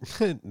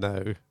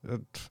 No.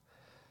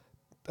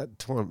 That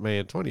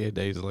 28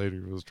 Days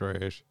Later was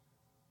trash.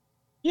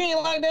 You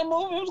ain't like that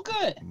movie? It was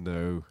good.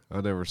 No,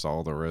 I never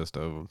saw the rest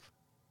of them.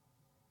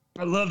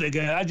 I love that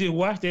guy. I just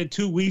watched that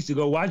 2 weeks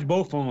ago. Watched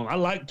both of them. I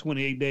like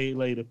 28 Days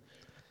Later.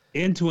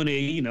 In 28,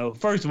 you know,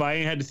 first of all, I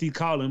ain't had to see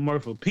Colin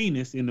Murphy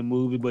penis in the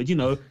movie, but you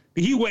know,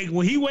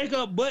 when he wake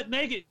up butt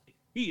naked,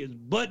 he is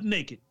butt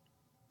naked.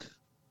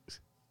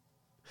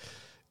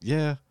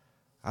 Yeah,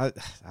 I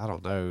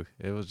don't know.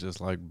 It was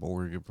just like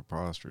boring and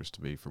preposterous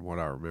to me from what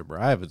I remember.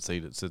 I haven't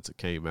seen it since it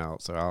came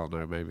out, so I don't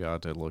know. Maybe I have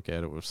to look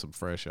at it with some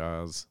fresh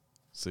eyes,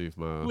 see if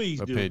my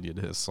opinion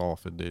has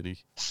softened any.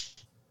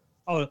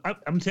 Oh,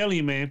 I'm telling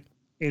you, man,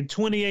 and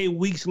 28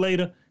 weeks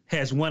later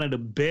has one of the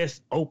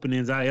best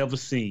openings I ever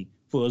seen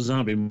for a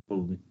zombie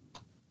movie.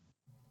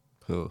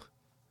 Huh.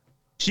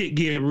 Shit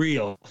get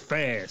real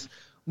fast.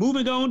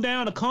 Moving on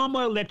down to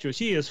Karma Electra.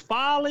 She is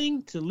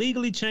filing to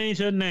legally change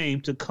her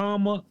name to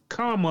Karma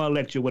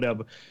Electra,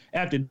 whatever,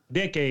 after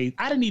decades.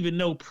 I didn't even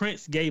know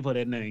Prince gave her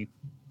that name.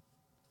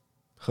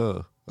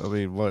 Huh. I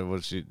mean, what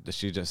was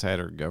she just had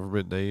her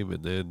government name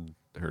and then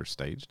her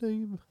stage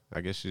name?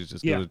 I guess she's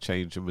just going to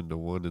change them into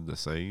one and the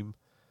same.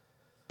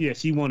 Yeah,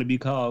 she want to be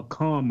called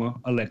Karma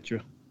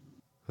Electra.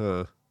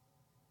 Huh.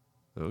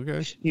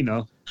 Okay. You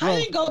know. How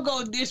you gonna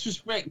go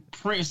disrespect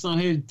Prince on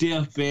his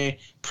deathbed?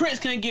 Prince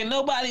can't get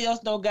nobody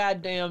else no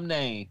goddamn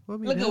name. Well, I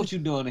mean, look at what you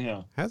doing to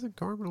him. Hasn't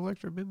Carmen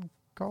Electra been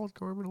called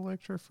Carmen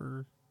Electra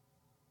for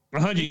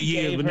 100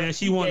 years? But now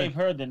she gave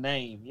her the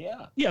name.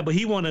 Yeah. Yeah, but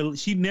she want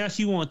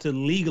to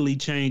legally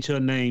change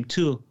her name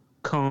to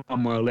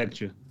Karma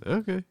Electra.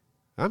 Okay.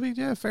 I mean,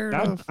 yeah, fair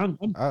enough.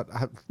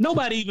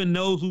 Nobody even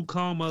knows who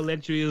Karma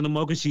Electra is no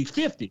more because she's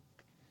 50.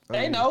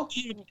 They know.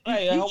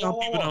 Hey, people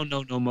don't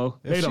know no more.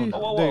 They don't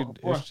know.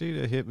 If she'd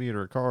have hit me in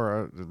her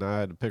car and I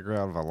had to pick her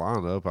out of a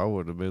lineup, I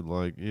wouldn't have been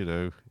like, you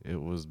know, it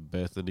was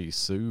Bethany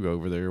Sue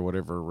over there,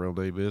 whatever her real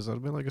name is. I'd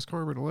have been like, it's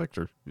Carmen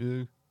Electra.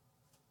 Yeah.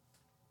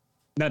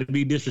 Not to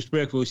be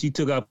disrespectful, she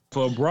took out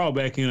for a bra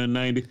back in the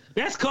 90s.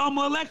 That's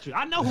Karma Electra.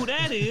 I know who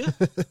that is.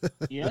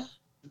 Yeah.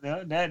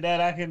 No, that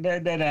I can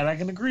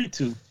agree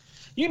to.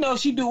 You know,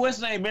 she do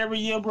what's name every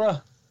year, bro.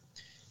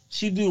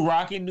 She do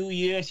Rockin' New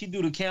Year. She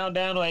do the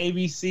countdown on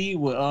ABC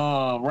with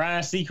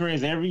Ryan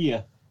Seacrest every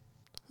year.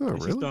 Oh,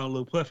 really? She's throwing a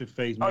little puffy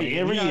face, man. Oh, yeah,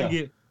 every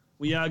year.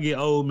 When y'all get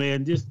old,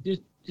 man, just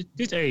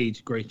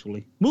age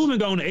gracefully.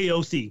 Moving on to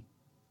AOC.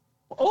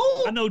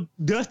 Oh, I know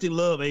Dustin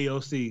love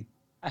AOC.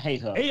 I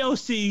hate her.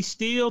 AOC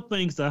still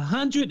thinks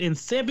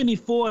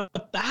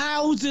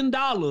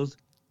 $174,000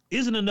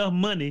 isn't enough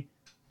money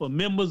for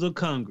members of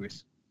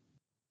Congress.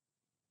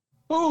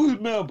 Who's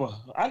member?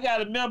 I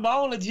got a member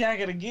only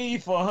jacket to give you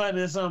for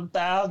 $100-something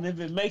thousand if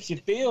it makes you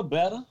feel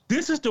better.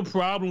 This is the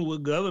problem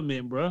with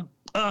government, bro.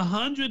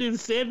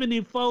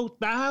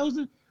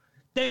 $174,000.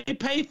 They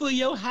pay for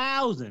your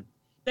housing.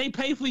 They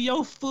pay for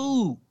your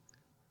food.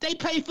 They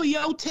pay for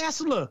your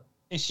Tesla.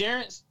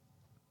 Insurance.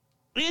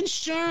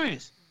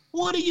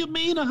 What do you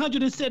mean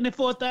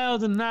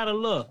 174,000 not a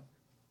look?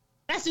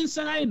 That's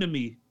insane to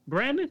me,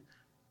 Brandon.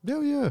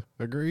 Hell yeah,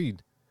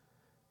 agreed.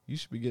 You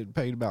should be getting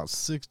paid about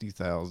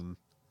 60,000.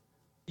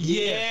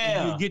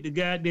 Yeah, you get the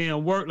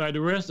goddamn work like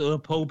the rest of the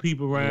poor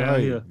people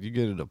around here. You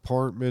get an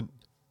apartment.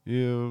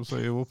 You know what I'm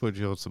saying? We'll put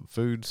you on some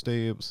food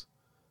stamps.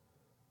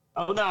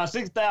 Oh no,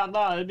 $6,000.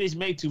 That bitch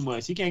make too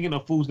much. He can't get no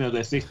food stamps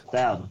at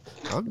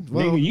 $60,000.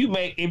 Well,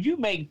 Nigga, if you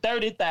make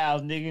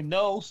 30,000, nigga,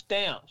 no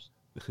stamps.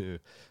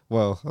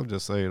 Well, I'm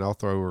just saying, I'll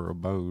throw her a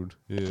bone.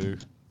 Yeah.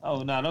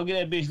 Oh no, don't get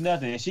that bitch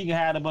nothing. She can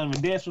hide up under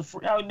the desk for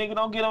free. Oh nigga,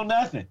 don't get on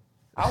nothing.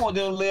 I want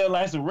them to live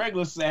like some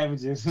regular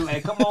savages.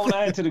 Like, come on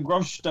out to the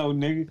grocery store,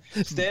 nigga.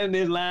 Stand in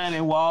this line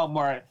in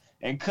Walmart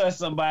and cuss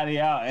somebody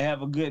out and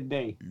have a good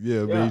day.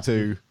 Yeah, me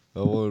too.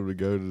 I want him to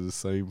go to the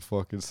same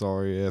fucking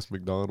sorry ass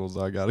McDonald's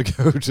I gotta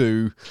go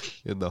to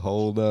in the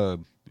whole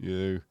nine.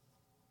 You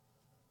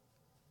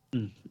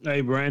know?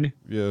 Hey, Brandon.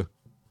 Yeah.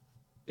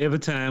 Every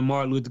time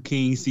Martin Luther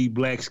King see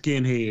black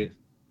skinheads,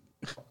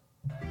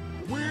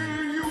 Will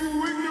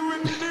you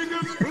ignorant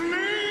niggas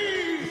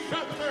please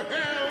shut the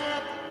hell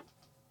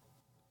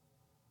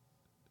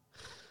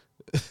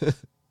up?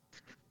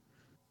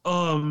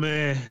 oh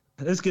man,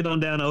 let's get on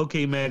down to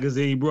OK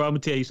Magazine, bro. I'm gonna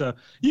tell you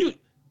something.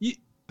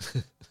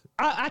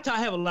 I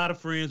have a lot of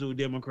friends who are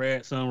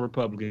Democrats, some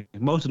Republican.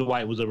 Most of the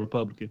white was a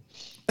Republican.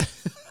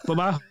 But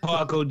my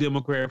hardcore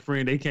Democrat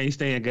friend, they can't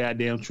stand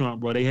goddamn Trump,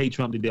 bro. They hate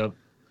Trump to death.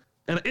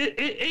 And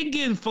it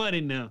getting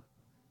funny now.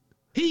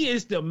 He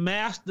is the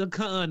master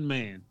con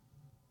man.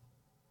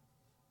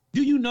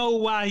 Do you know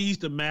why he's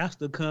the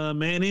master con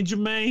man? And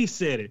Jermaine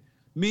said it.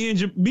 Me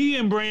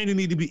and Brandon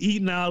need to be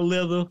eating our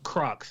leather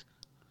Crocs.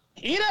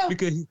 Eat them.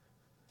 Because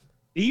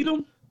eat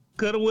them,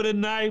 cut them with a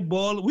knife,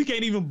 boil them. We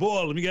can't even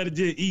boil them. You got to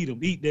just eat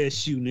them. Eat that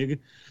shoe, nigga.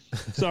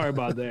 Sorry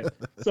about that.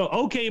 So,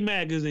 OK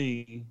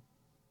Magazine.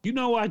 You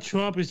know why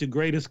Trump is the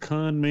greatest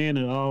con man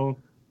at all?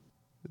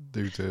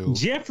 Do tell.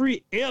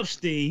 Jeffrey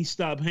Epstein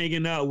stopped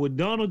hanging out with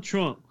Donald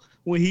Trump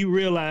when he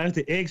realized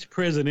the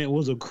ex-president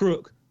was a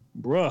crook.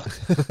 Bruh,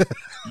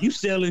 you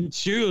selling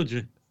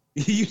children.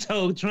 You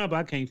told Trump,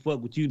 I can't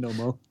fuck with you no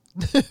more.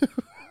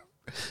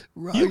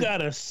 Right. You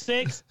got a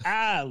sex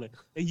island.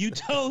 And you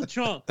told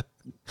Trump,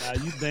 nah,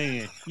 you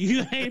banned.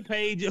 You ain't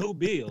paid your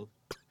bills.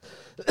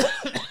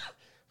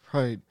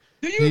 Right.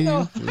 Do you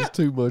know? He was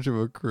too much of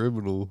a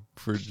criminal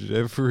for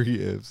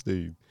Jeffrey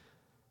Epstein.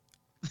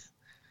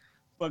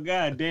 But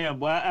goddamn,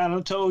 boy, I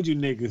done told you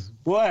niggas.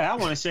 Boy, I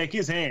want to shake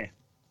his hand.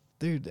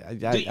 Dude,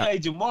 Hey,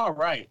 Jamar,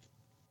 right.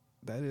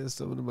 that is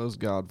some of the most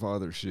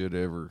Godfather shit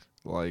ever.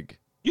 Like,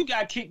 You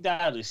got kicked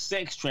out of the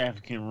sex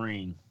trafficking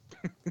ring.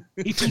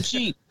 He too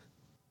cheap.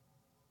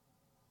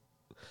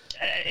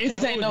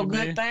 It ain't no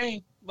good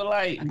thing. But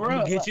like, bro,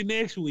 I'll get you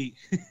next week.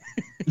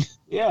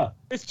 yeah.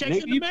 Let's check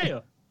in the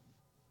mail.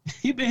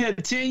 He been here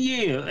 10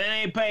 years. They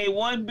ain't paid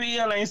one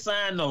bill, ain't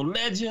signed no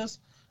ledgers.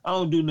 I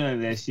don't do none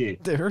of that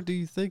shit. or do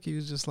you think he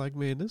was just like,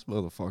 man, this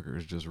motherfucker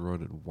is just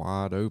running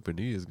wide open.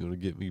 He is going to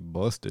get me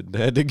busted. And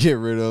had to get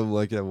rid of him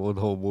like that one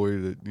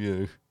homeboy that, you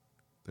know,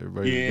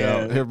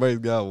 everybody's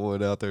got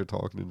one out there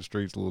talking in the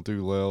streets a little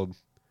too loud.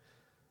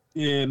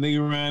 Yeah, nigga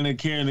around there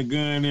carrying a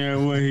gun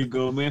everywhere he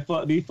go. Man,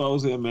 fuck these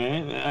folks here,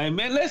 man. Hey,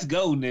 man, let's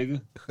go,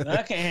 nigga.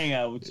 I can't hang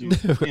out with you.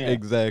 Yeah.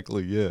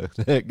 Exactly, yeah.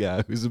 That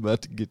guy who's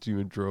about to get you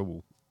in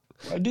trouble.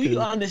 Bro, do you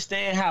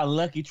understand how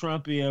lucky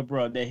Trump is,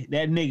 bro? That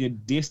nigga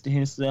distanced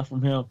himself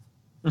from him.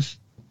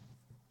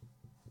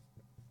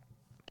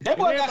 That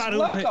boy got some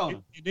luck on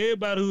him.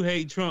 Everybody who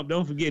hate Trump,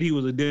 don't forget he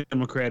was a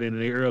Democrat in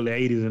the early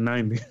 80s and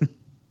 90s.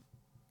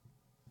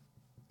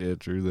 Yeah,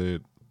 true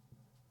that.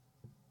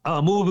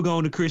 Moving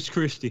on to Chris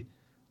Christie.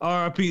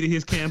 RIP to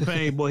his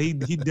campaign, boy, he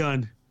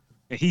done.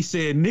 And he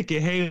said Nikki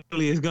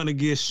Haley is going to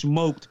get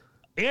smoked.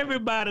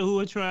 Everybody who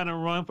is trying to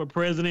run for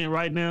president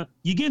right now,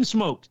 you're getting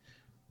smoked.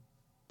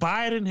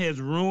 Biden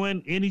has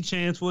ruined any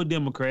chance for a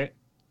Democrat.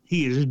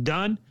 He is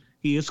done.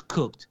 He is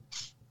cooked.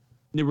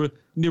 The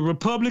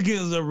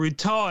Republicans are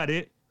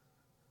retarded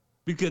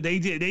because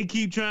they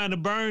keep trying to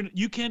burn.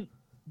 You can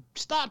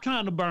stop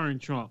trying to burn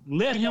Trump.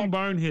 Let him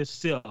burn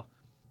himself.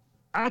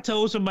 I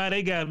told somebody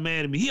they got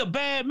mad at me. He a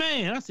bad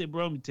man. I said,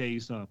 bro, let me tell you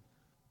something.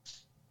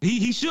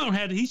 He shouldn't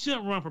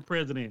run for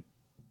president.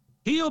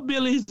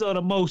 Hillbillies are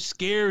the most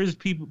scariest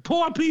people.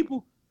 Poor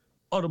people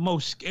are the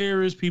most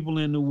scariest people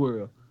in the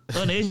world.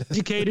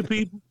 Uneducated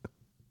people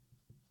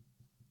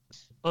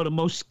are the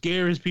most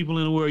scariest people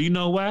in the world. You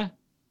know why?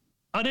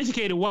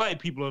 Uneducated white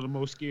people are the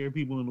most scary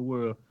people in the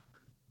world.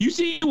 You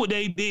see what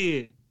they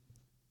did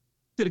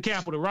to the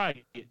Capitol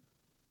riot.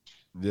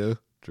 Yeah,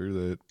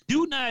 true that.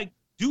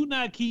 Do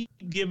not keep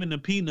giving the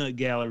peanut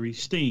gallery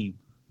steam.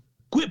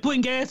 Quit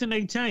putting gas in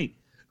their tank.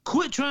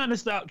 Quit trying to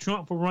stop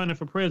Trump from running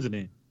for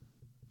president.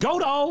 Go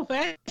the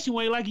old-fashioned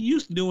way like you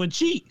used to do and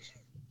cheat.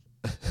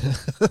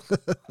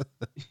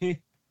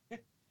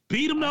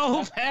 Beat him the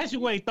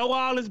old-fashioned way. Throw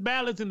all his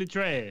ballots in the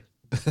trash.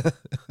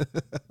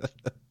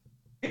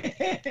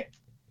 Hey,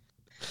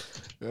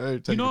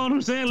 You know what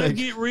I'm saying? Let's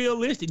get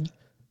realistic.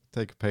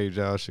 Take a page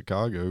out of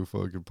Chicago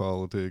fucking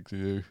politics,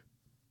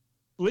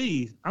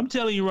 Please. I'm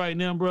telling you right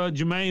now, bro.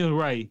 Jermaine was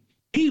right.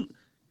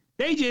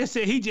 They just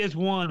said he just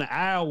won the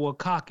Iowa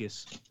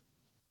caucus.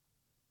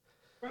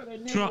 Bro,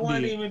 Trump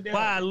did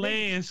by a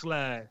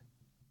landslide.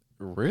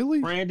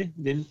 Really? Brandon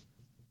didn't.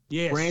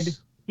 Yes. Brandon,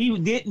 he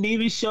didn't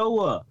even show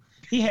up.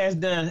 He has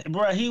done,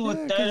 bro. He was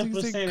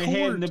 30%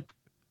 ahead in the.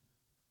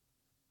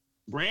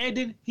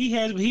 Brandon, he's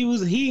been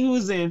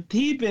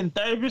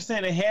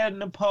 30% ahead in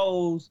the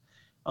polls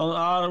on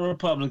all the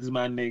Republicans,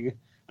 my nigga.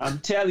 I'm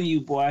telling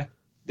you, boy,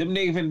 them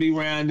niggas finna be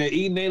around there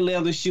eating their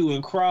leather shoe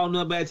and crawling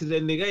up back to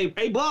that nigga.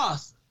 Hey,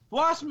 boss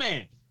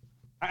man,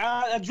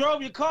 I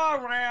drove your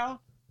car around.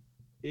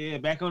 Yeah,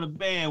 back on the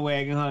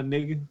bandwagon, huh,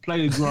 nigga?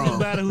 Play the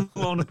drum.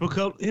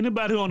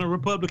 Anybody who on a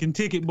Republican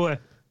ticket, boy,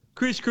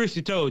 Chris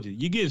Christie told you,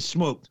 you getting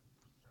smoked.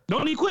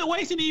 Don't even quit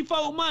wasting these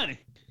folk money.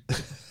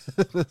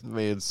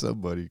 Man,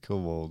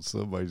 come on.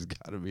 Somebody's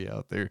got to be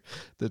out there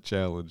to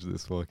challenge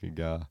this fucking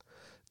guy.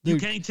 Dude, you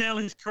can't tell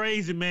he's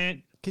crazy,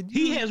 man.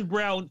 He has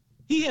brought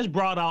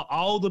out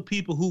all the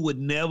people who would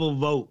never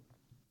vote.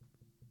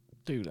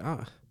 Dude,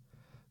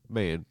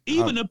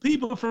 even the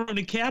people from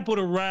the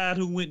Capitol riot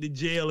who went to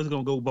jail is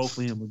gonna go vote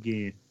for him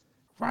again.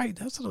 Right,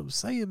 that's what I'm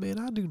saying, man.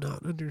 I do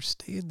not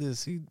understand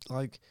this.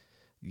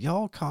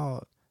 Y'all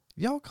caught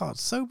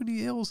so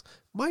many L's.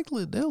 Mike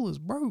Lindell is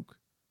broke.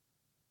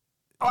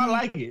 Oh, I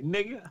like it,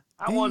 nigga.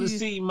 I want to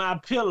see my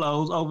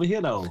pillows over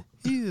here, though.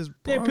 He is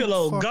their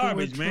pillow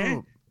garbage,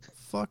 man.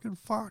 Fucking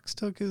Fox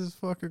took his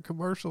fucking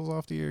commercials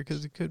off the air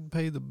because he couldn't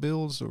pay the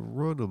bills to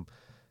run them.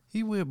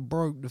 He went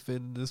broke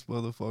defending this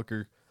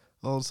motherfucker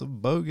on some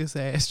bogus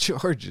ass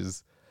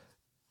charges.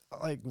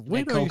 Like,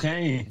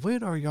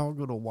 when are y'all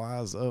gonna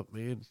wise up,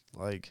 man?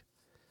 Like,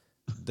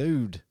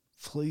 dude,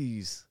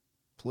 please.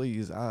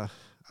 I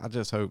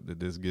just hope that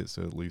this gets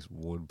to at least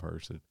one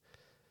person.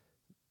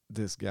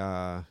 This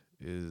guy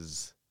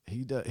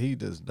he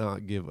does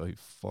not give a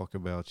fuck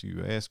about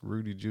you. Ask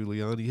Rudy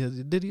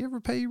Giuliani. Did he ever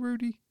pay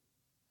Rudy?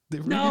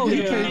 No,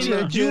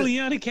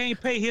 Giuliani can't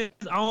pay his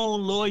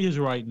own lawyers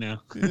right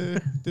now. Yeah.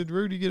 Did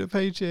Rudy get a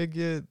paycheck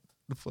yet?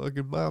 The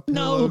fucking My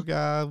Pillow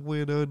guy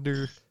went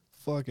under.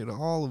 Fucking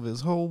all of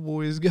his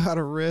homeboys got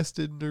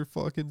arrested and they're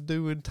fucking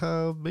doing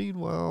time.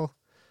 Meanwhile,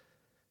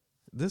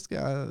 this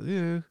guy,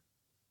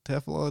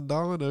 Teflon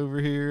Don over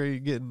here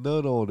ain't getting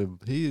none on him.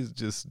 He is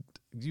just,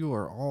 you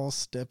are all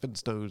stepping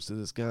stones to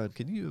this guy.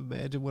 Can you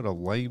imagine what a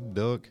lame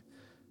duck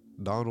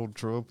Donald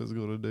Trump is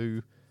going to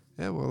do?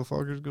 That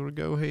motherfucker's going to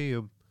go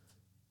ham.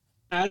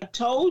 I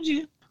told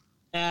you.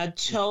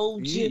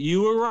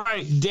 You were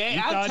right.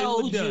 I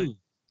told you.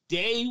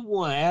 Day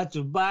one,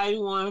 after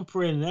Biden won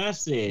president, I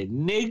said,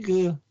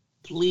 nigga,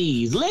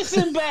 please,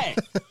 listen back.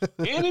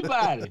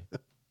 Anybody.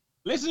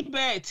 Listen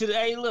back to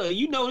hey, look,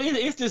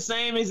 it's the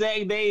same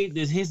exact day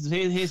that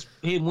his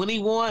when he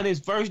won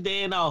his first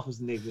day in office,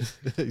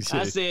 nigga.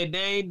 I said,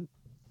 dang,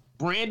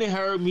 Brandon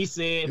heard me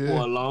say it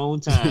for a long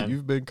time.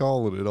 You've been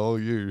calling it all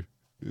year.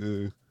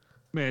 Yeah.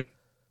 Man.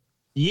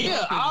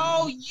 Yeah,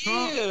 all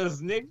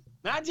years, nigga.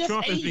 Not just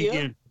Trump 8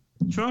 years.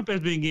 Trump has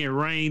been getting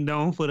rained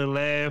on for the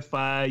last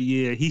 5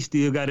 years. He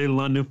still got his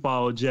London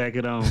fall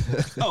jacket on.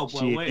 Oh,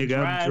 boy, wait,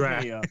 dry.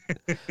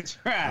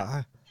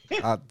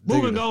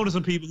 Moving on to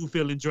some people who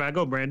feeling dry.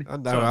 Go, Brandon.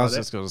 I was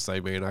just going to say,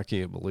 man, I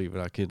can't believe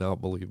it. I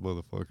cannot believe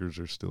motherfuckers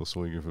are still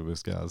swinging from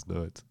this guy's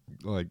nuts.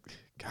 Like,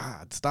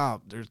 God,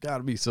 stop. There's got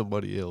to be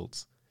somebody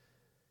else.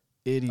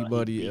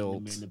 Anybody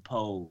else. In the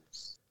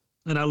polls.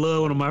 And I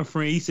love one of my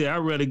friends. He said, I'd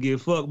rather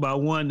get fucked by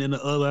one than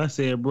the other. I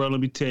said, bro,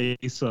 let me tell you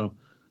something.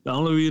 The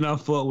only reason I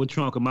fucked with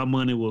Trump, my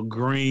money was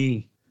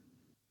green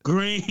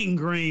when he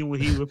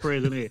was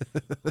president.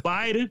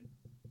 Biden,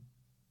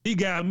 he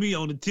got me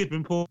on the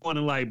tipping point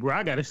and like, bro,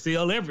 I got to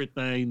sell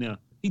everything now.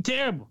 He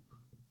terrible.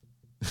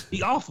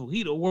 He awful.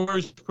 He the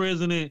worst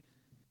president.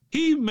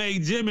 He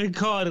made Jimmy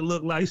Carter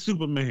look like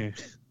Superman.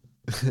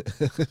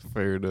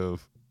 Fair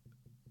enough.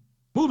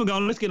 Moving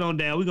on, let's get on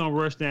down. We're going to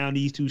rush down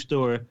these two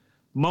stories.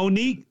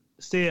 Monique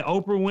said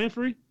Oprah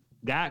Winfrey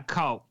got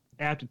caught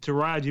after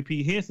Taraji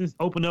P. Henson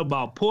opened up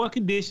about poor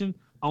condition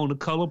on The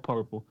Color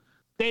Purple.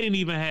 They didn't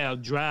even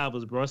have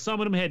drivers, bro.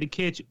 Some of them had to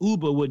catch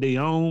Uber with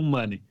their own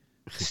money.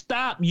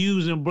 Stop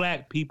using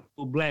black people.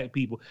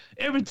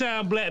 Every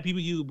time black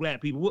people use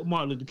black people, what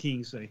Martin Luther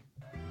King say?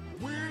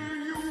 Will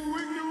you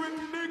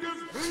ignorant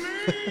niggas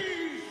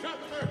please shut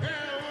the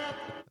hell up?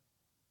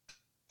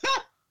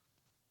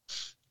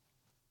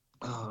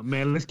 Oh,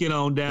 man, let's get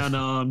on down to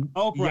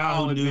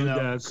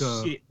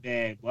YahooNews.com. Shit,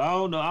 man.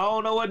 Well, I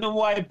don't know what them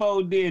white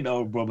folks did,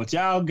 though, bro, but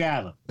y'all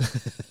got them.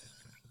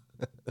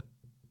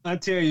 I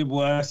tell you,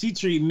 boy, she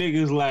treat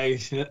niggas like,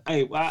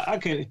 hey, I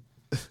can't.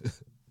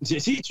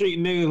 She treat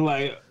niggas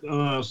like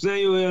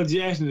Samuel L.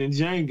 Jackson and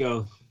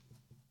Django.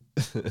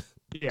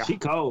 Yeah. She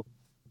cold.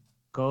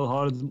 Cold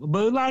hearted.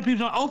 But a lot of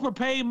people don't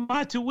overpay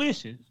my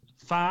tuition.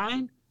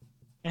 Fine.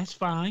 That's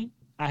fine.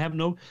 I have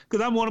no,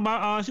 because I'm one of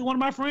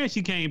my friends,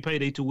 she can't pay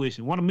their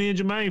tuition. One of me and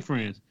Jermaine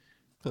friends.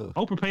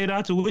 Oprah paid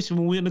our tuition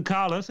when we in the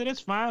college. I said,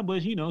 that's fine,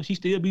 but, she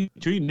still be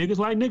treating niggas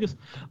like niggas.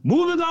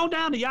 Moving on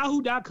down to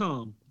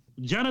yahoo.com.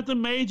 Jonathan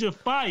Major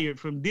fired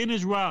from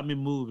Dennis Rodman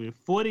movie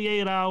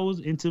 48 hours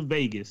into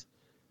Vegas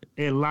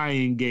at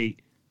Lionsgate.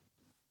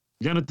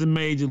 Jonathan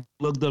Major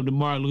looked up to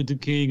Martin Luther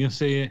King and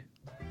said,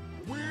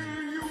 Will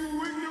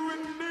you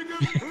ignorant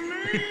niggas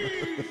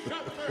please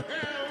shut the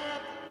hell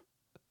up?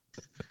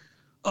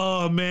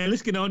 Oh, man,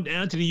 let's get on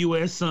down to the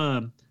U.S.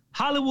 Sun.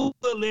 Hollywood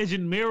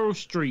legend Meryl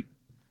Streep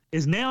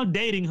is now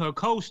dating her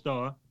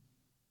co-star.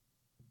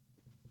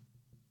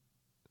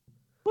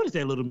 What is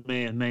that little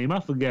man's name? I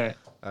forgot.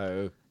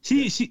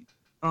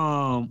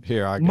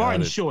 Here, I got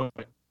Martin it. Short.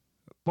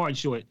 Martin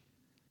Short.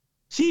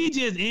 She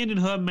just ended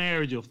her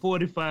marriage of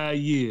 45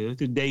 years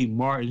to date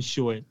Martin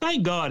Short.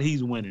 Thank God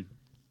he's winning.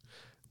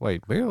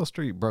 Wait, Meryl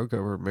Streep broke up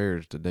her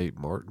marriage to date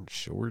Martin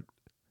Short?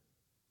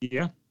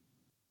 Yeah.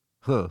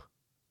 Huh.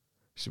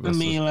 She I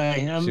mean,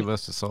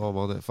 must have saw him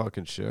on that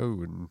fucking show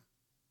and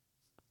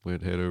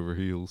went head over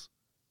heels.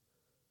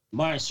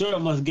 Martin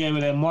Short must have gave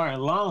her that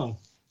Martin Long.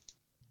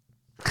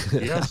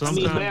 Yeah,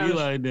 sometimes Meryl- be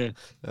like that.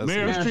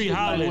 Meryl Streep Streep,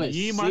 hollering, like,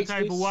 you ain't my 60s?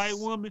 type of white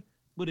woman,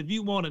 but if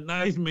you want a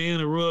nice man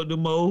to rub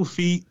them old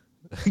feet,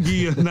 give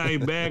you a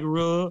nice back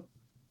rub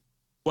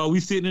while we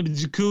sitting in the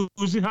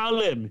jacuzzi,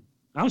 holler at me.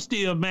 I'm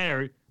still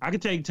married. I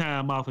can take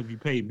time off if you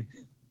pay me.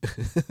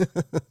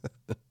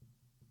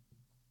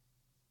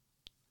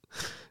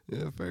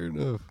 Yeah, fair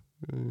enough.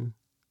 Who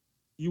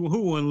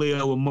wouldn't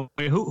live with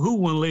who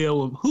wouldn't live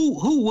with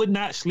who would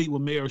not sleep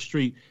with Meryl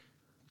Streep?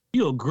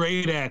 You're a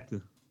great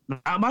actor.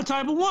 Not my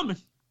type of woman.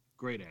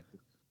 Great actor.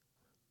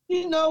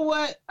 You know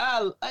what?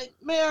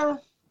 Meryl,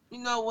 you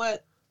know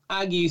what?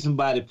 I'll give you some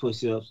body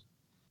push-ups.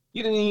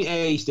 You didn't even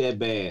age that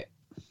bad.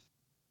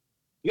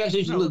 You actually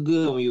used to look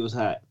good when you was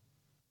hot.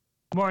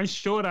 Martin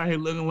Short out here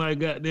looking like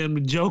goddamn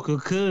the Joker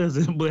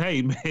cousin, but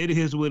hey, man, it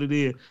is what it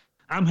is.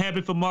 I'm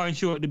happy for Martin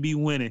Short to be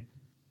winning.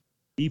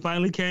 He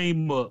finally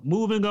came up.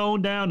 Moving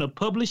on down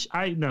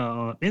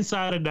to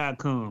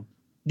Insider.com.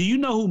 Do you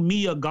know who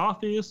Mia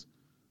Goth is?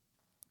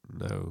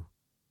 No.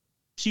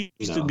 She's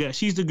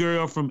the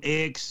girl from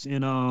X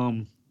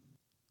and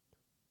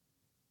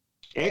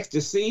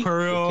Ecstasy?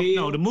 Pearl.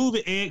 No, the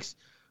movie X,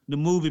 the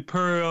movie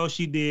Pearl.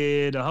 She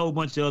did a whole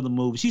bunch of other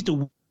movies. She's the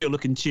weird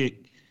looking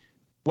chick.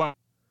 Wow.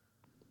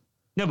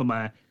 Never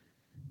mind.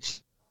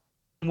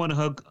 One of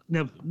her.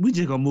 We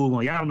just gonna move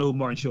on. Y'all don't know who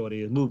Martin Short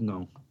is. Moving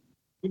on.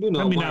 You do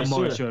know Martin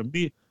Short. Short.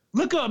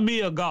 Look up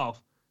Mia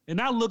Goth. And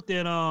I looked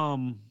at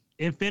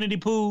Infinity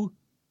Pool.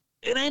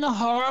 It ain't a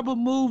horrible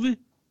movie.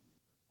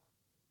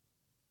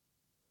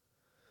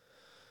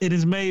 It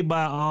is made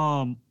by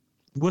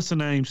what's the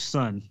name's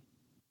son?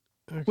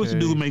 Okay. What's the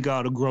dude make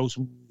all the gross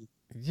movies?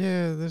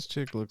 Yeah, this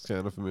chick looks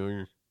kind of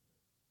familiar.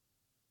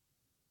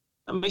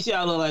 I mean, she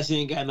all look like she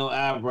ain't got no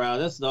eyebrows.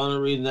 That's the only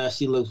reason that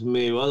she looks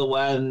familiar.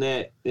 Otherwise than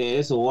that, yeah,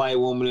 it's a white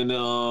woman in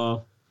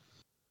the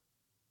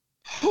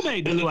Who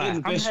made The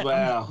Fly?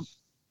 Wow.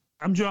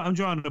 I'm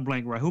drawing a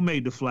blank right. Who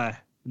made The Fly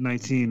in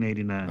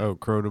 1989? Oh,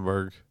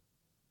 Cronenberg.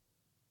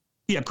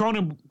 Yeah,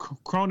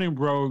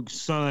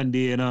 Cronenberg's son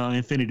did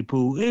Infinity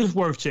Pool. It was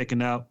worth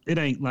checking out. It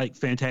ain't like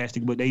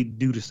fantastic, but they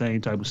do the same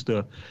type of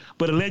stuff.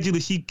 But allegedly,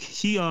 she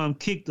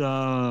kicked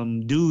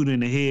dude in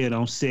the head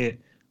on set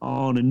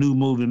on the new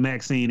movie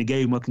Maxine and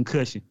gave him a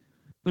concussion.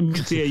 Let me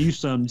tell you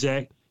something,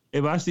 Jack.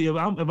 If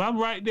I'm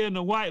right there in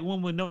the white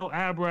woman with no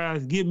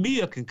eyebrows, give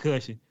me a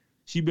concussion.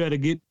 She better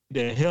get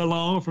the hell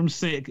on from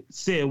set.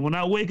 When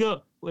I wake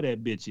up, where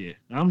that bitch at?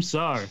 I'm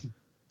sorry.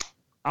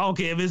 I don't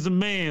care if it's a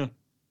man.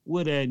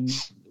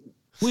 Where's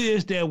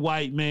that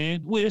white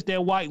man? Where's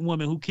that white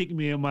woman who kicked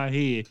me in my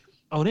head?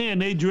 Oh, they're in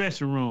their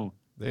dressing room.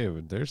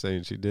 They're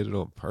saying she did it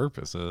on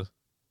purpose, huh?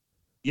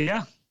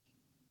 Yeah.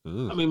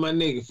 Ugh. I mean, my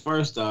nigga,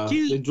 first off,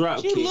 the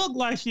drop kick. She looked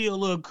like she a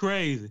little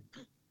crazy.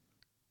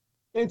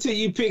 Until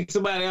you pick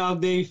somebody off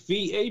their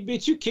feet. Hey,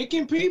 bitch, you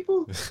kicking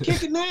people?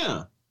 Kick it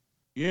now.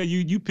 Yeah,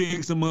 you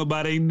pick some up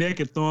by their neck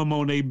and throw them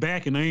on their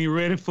back and they ain't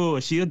ready for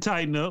it. She'll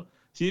tighten up.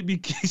 She'll be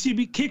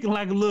kicking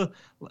like a little...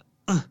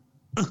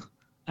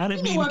 I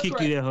didn't mean to kick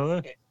you that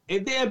hard.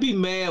 And they'll be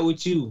mad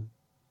with you.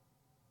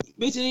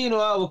 Bitch, you didn't know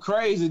I was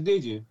crazy,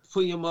 did you?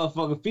 Put your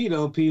motherfucking feet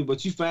on people,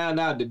 but you found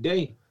out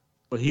today.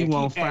 But he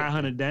won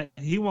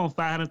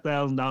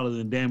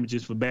 $500,000 in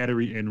damages for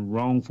battery and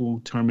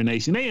wrongful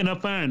termination. They end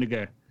up firing the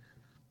guy.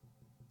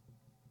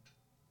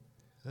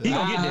 He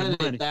gonna get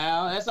that money.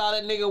 That's all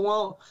that nigga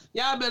want.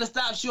 Y'all better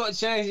stop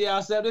shortchanging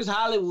yourself. This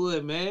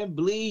Hollywood, man.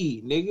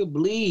 Bleed, nigga,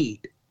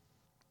 bleed.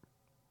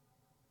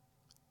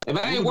 If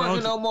I ain't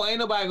working no more, ain't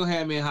nobody gonna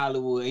have me in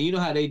Hollywood. And you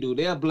know how they do.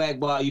 They'll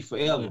blackball you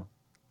forever.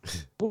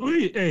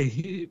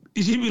 Hey,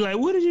 she be like,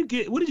 "What did you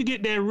get? What did you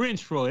get that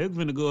wrench for? It's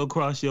gonna go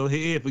across your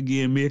head for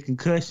giving me a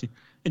concussion."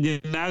 And then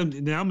I'm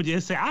gonna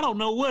just say, "I don't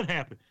know what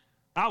happened.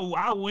 I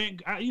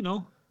went, I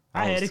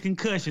had a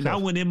concussion. I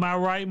went in my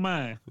right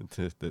mind."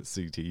 That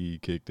CTE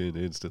kicked in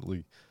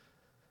instantly.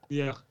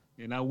 Yeah,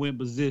 and I went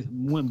ballistic.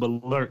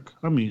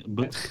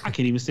 But I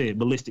can't even say it.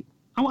 Ballistic.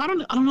 I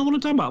don't know what I'm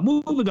talking about.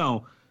 Moving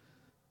on.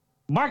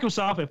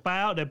 Microsoft had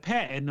filed a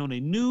patent on a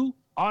new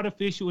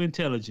artificial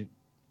intelligence.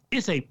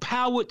 It's a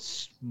powered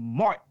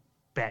smart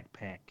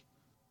backpack.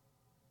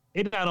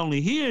 It not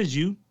only hears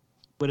you,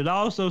 but it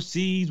also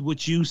sees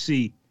what you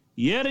see.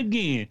 Yet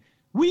again,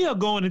 we are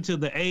going into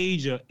the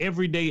age of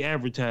everyday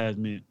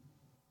advertisement.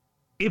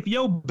 If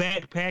your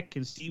backpack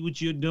can see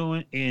what you're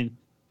doing and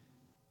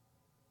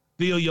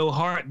feel your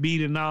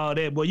heartbeat and all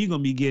that, boy, you're going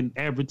to be getting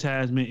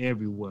advertisement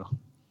everywhere.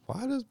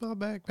 Why does my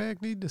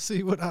backpack need to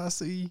see what I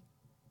see?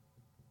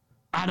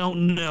 I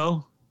don't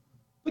know.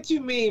 What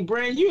you mean,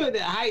 Brand? You at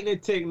the height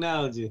of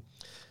technology.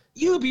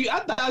 I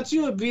thought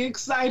you would be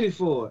excited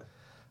for it.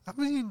 I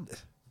mean,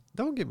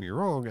 don't get me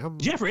wrong.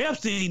 Jeffrey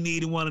Epstein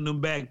needed one of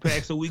them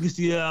backpacks so we can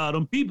see all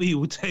them people he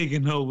was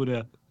taking over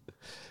there.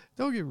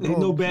 Don't get me There's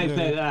wrong. no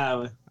backpack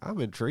island. I'm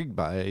intrigued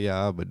by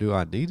AI, but do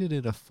I need it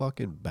in a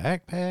fucking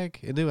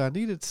backpack? And do I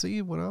need it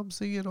seeing what I'm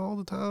seeing all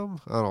the time?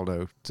 I don't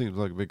know. Seems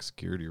like a big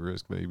security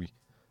risk, maybe.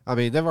 I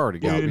mean, they've already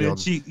got me on.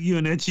 You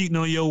and that cheating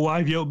on your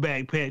wife, your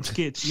backpack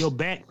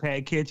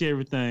catch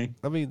everything.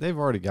 I mean, they've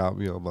already got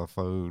me on my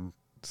phone.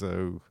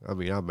 So, I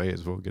mean, I may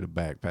as well get a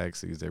backpack,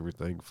 sees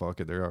everything. Fuck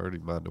it, they're already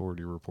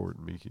minority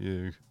reporting me.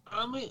 Yeah.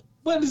 I mean,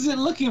 what is it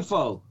looking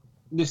for?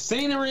 The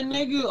scenery,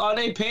 nigga? Are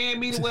they paying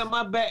me to wear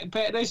my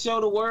backpack? They show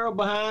the world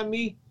behind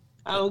me?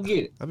 I don't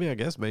get it. I mean, I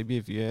guess maybe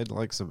if you had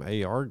like some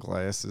AR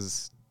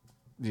glasses,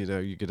 you know,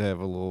 you could have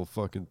a little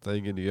fucking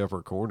thing in the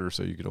upper corner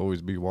so you could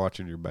always be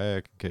watching your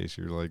back in case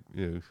you're like,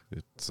 you know,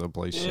 it's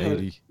someplace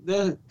shady.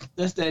 That's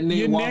that nigga.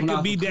 Your walking neck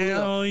off could be the cliff.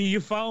 down on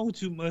your phone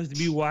too much to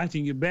be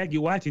watching your back.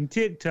 You're watching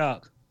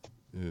TikTok.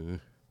 Yeah.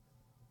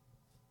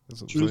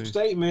 That's what I'm True saying.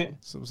 statement.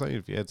 So I'm saying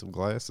if you had some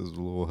glasses with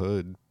a little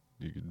hood,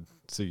 you could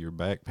see your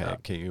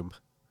backpack cam.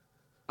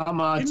 I'm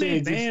gonna tell you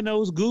Didn't they ban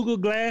those Google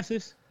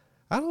glasses?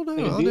 I don't know.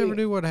 They I never did.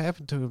 knew what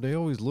happened to them. They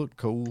always looked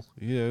cool.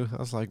 You know, I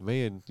was like,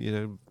 man, you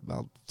know,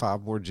 about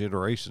 5 more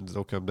generations,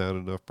 they'll come down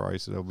enough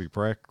price and they'll be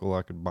practical.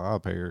 I can buy a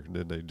pair. And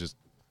then they just.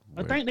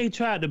 I think they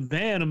tried to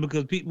ban them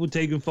because people were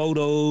taking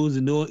photos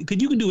and doing.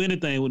 Because you can do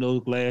anything with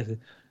those glasses.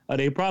 Or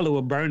they probably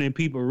were burning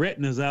people's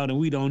retinas out and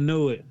we don't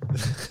know it.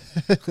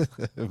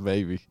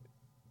 Maybe.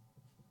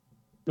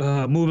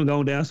 Moving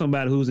on down,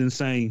 somebody who's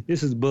insane.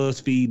 This is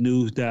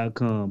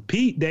BuzzFeedNews.com.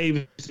 Pete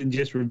Davidson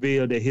just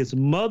revealed that his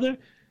mother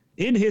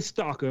and his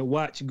stalker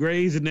watched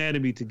Grey's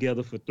Anatomy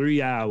together for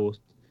 3 hours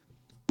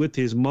with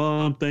his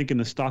mom thinking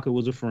the stalker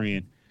was a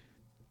friend.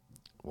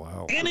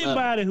 Wow.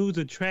 Anybody who's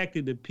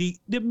attracted to Pete,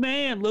 the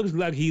man looks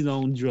like he's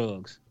on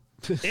drugs.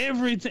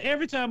 Every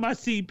time I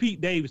see Pete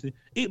Davidson,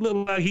 it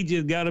looks like he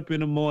just got up in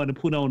the morning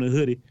and put on a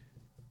hoodie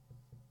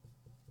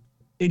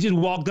and just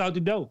walked out the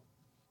door.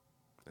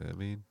 I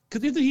mean,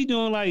 because isn't he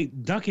doing like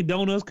Dunkin'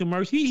 Donuts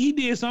commercial? He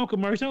did some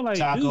commercial like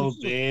Taco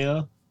dude,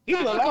 Bell.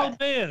 Taco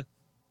Bell.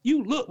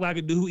 You look like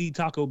a dude who eat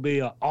Taco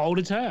Bell all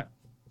the time.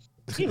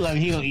 He like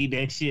he don't eat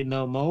that shit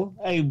no more.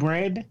 Hey,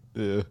 Brandon.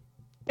 yeah.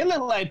 It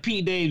look like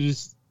Pete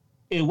Davis.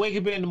 And wake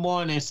up in the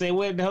morning and say,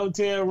 "We're in the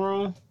hotel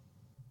room."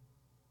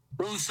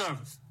 Room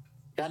service.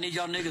 Y'all need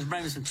y'all niggas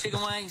bring me some chicken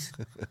wings,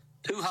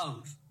 2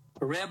 hoes,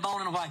 a red bone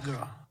and a white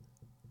girl.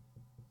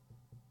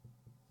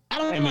 I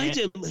don't Hey, know.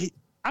 man.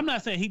 I'm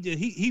not saying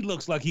he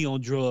looks like he on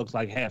drugs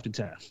like half the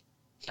time.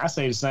 I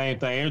say the same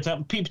thing every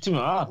time. People to me,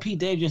 "Oh, Pete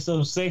Davis just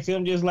so sexy."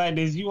 I'm just like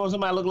this. You want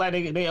somebody to look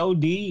like they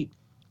OD'd?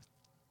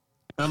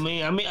 I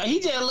mean, he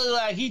just look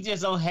like he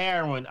just on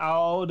heroin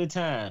all the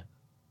time.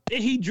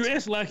 And he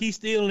dressed like he's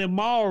stealing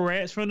mall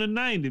rats from the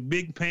 90s.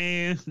 Big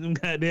pants, them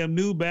goddamn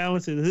New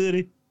Balance and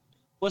hoodie.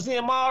 Was he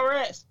in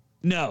Mallrats?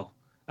 No,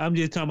 I'm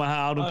just talking about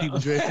how all them people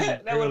dressed in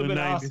the That would early have been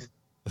 90s.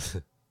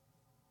 awesome.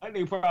 I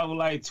think probably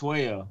like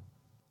 12.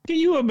 Can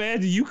you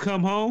imagine you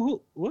come home?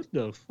 What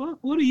the fuck?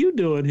 What are you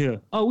doing here?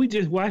 Oh, we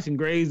just watching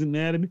Grey's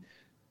Anatomy.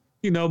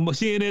 You know,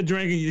 she in there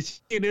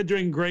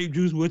drinking grape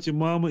juice with your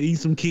mama, eat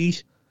some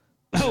quiche.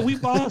 Oh, we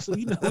bought some,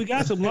 we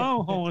got some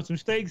Longhorn, some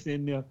steaks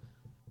in there.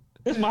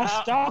 That's my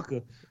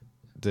stalker.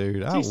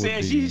 Dude, I She would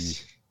said be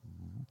she's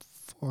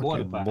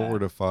fucking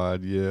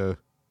mortified, yeah,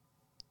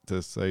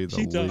 to say the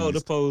She least. told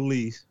the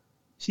police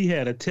she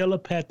had a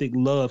telepathic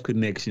love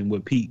connection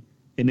with Pete,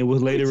 and it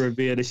was later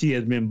revealed that she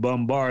has been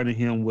bombarding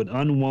him with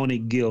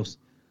unwanted gifts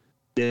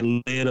that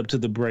led up to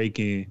the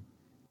break-in.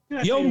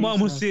 Your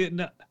mama said,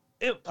 "No,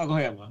 Oh, go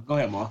ahead, Ma. Go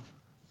ahead, Ma.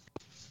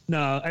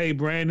 nah, hey,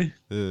 Brandon,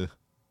 Yeah.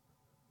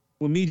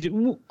 with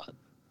me,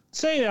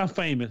 say I'm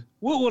famous.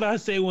 What would I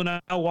say when I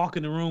walk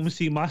in the room and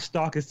see my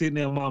stalker sitting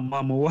there, my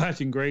mama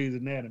watching Grey's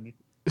Anatomy?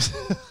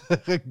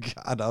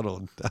 God,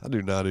 I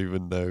do not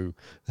even know.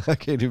 I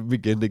can't even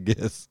begin to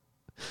guess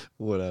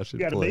what I should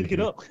You gotta play make it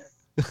here. up.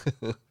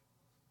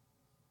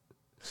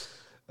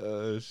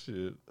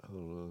 Shit.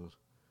 Hold on.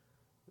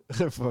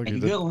 Hey, Fucking,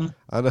 good one.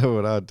 I know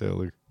what I'd tell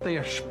her. They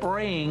are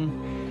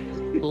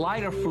spraying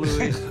lighter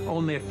fluid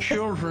on their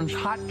children's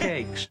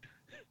hotcakes.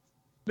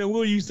 Now,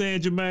 what are you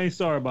saying, Jermaine?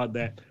 Sorry about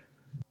that.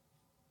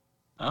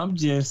 I'm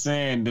just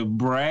saying the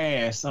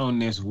brass on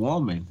this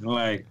woman.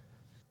 Like,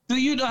 do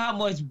you know how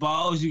much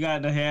balls you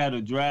got to have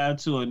to drive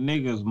to a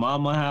nigga's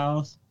mama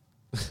house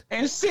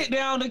and sit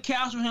down on the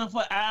couch with him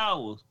for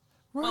hours?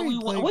 Right,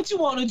 like, What you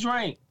want to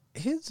drink?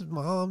 his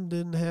mom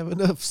didn't have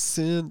enough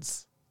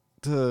sense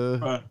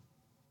to.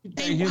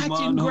 They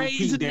watching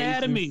Grey's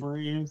Anatomy.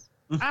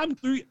 I'm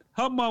 3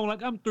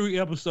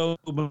 episodes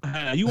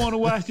behind. You want to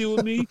watch it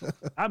with me?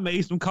 I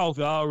made some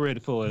coffee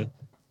already for it.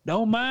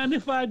 Don't mind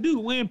if I do.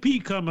 When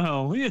Pete coming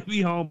home, he'll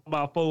be home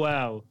about 4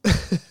 hours.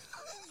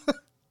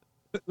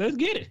 Let's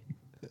get it.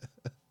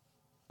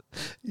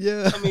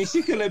 Yeah. I mean,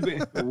 she could have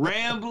been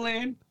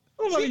rambling.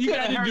 You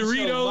got the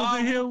Doritos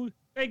in here.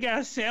 They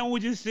got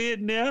sandwiches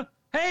sitting there.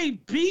 Hey,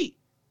 Pete.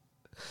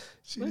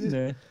 She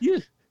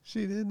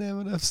didn't have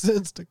enough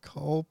sense to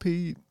call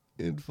Pete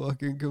and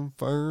fucking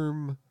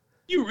confirm.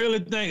 You really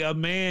think a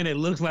man that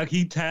looks like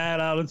he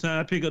tired all the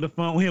time pick up the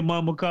phone when his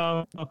mama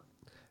call?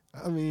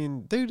 I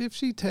mean, dude, if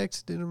she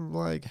texted him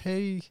like,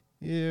 hey,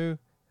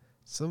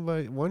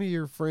 one of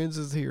your friends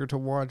is here to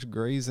watch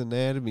Grey's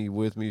Anatomy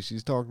with me.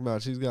 She's talking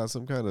about she's got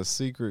some kind of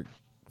secret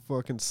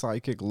fucking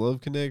psychic love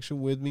connection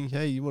with me.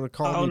 Hey, you want to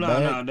call me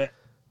back?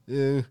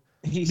 Yeah.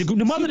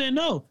 The mother didn't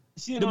know.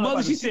 She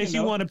said she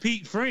wanted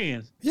Pete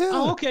friends. Yeah.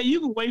 Oh, okay. You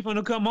can wait for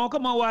them to come on.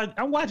 Come on,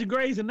 I'm watching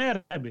Grey's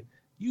Anatomy.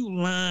 You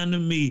lying to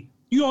me.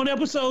 You on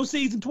episode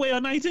season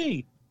 12,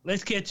 19.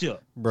 Let's catch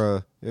up.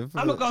 Bruh. I'm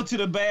going to go to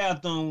the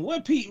bathroom.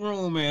 What Pete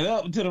room at?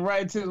 Up to the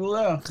right, to the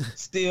left.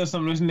 Steal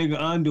some of this nigga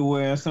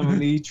underwear, some of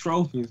these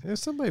trophies. If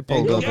somebody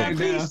pulled up. Got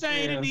Pete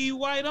saying in these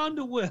white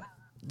underwear.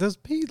 Does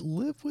Pete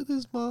live with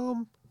his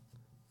mom?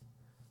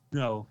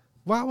 No.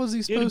 Why was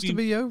he supposed to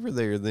be over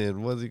there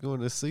then? Was he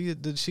going to see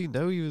it? Did she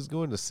know he was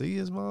going to see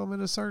his mom at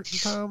a certain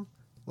time?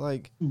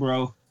 Like,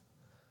 bro.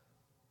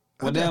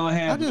 Whatever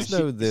happened. I just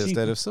know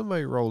that if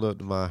somebody rolled up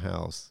to my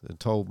house and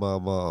told my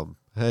mom,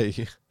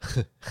 hey,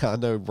 I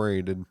know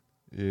Brandon,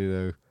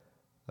 she'd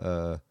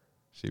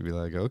be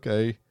like,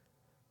 okay,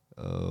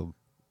 I'm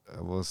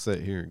going to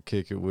sit here and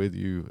kick it with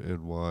you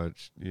and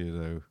watch,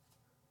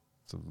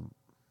 some,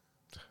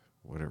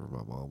 whatever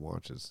my mom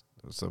watches,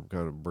 some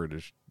kind of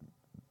British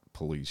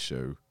police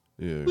show.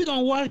 Yeah. We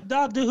gonna watch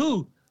Doctor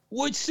Who.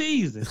 Which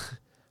season?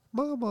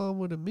 My mom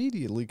would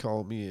immediately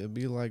call me and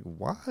be like,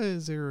 why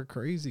is there a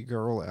crazy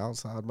girl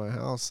outside my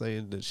house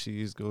saying that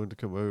she's going to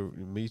come over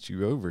and meet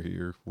you over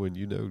here when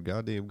you know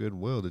goddamn good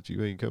and well that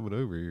you ain't coming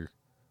over here?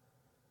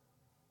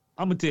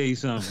 I'm gonna tell you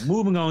something.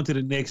 Moving on to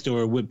the next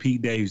story with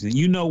Pete Davidson.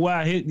 You know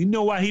why he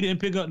didn't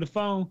pick up the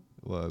phone?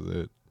 Why is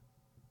that?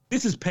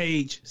 This is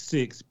page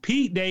 6.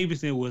 Pete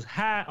Davidson was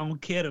high on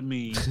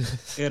ketamine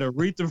at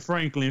Aretha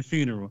Franklin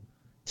funeral.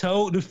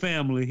 Told the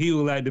family he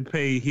would like to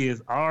pay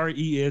his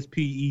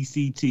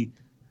RESPECT.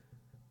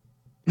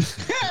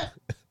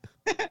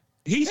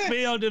 He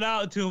spelled it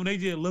out to him. They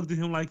just looked at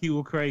him like he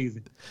was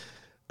crazy.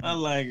 I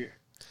like it.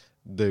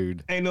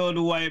 Dude. Ain't no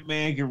other white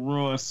man can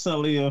ruin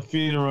Sully a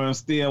funeral and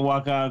still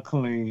walk out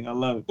clean. I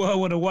love it. Well,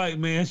 when a white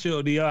man showed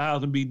up to your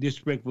house and be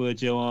disrespectful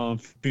at your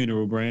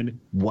funeral, Brandon.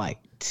 White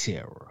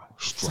terror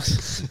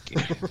strikes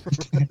again.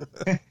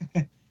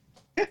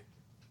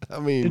 I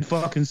mean, it's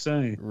fucking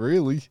insane.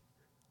 Really?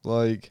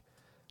 Like,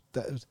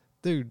 that,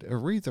 dude,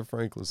 Aretha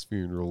Franklin's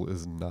funeral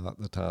is not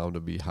the time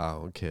to be high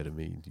on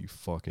ketamine, you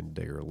fucking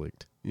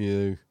derelict.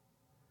 And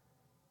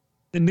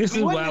this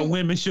is why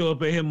women show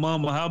up at his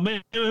mama house.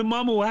 Man, his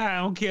mama was high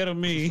on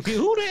ketamine.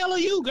 Who the hell are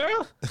you,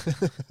 girl?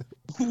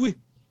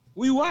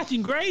 we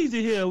watching Grey's in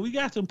here. We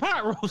got some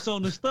pot roast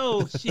on the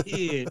stove.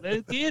 Shit,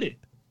 let's get it.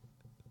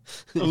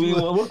 I mean,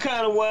 what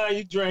kind of wine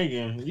you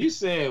drinking? You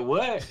said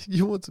what?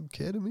 You want some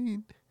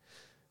ketamine?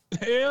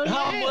 Hell yeah.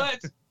 How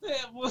much?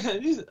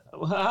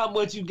 How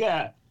much you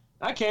got?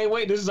 I can't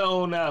wait to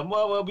zone out.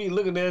 Mama be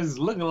looking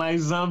like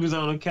zombies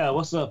on the couch.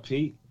 What's up,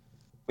 Pete?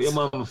 Your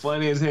mama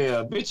funny as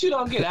hell. Bitch, you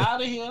don't get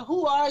out of here.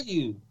 Who are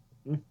you?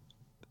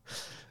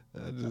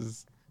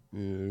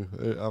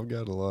 I've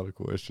got a lot of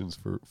questions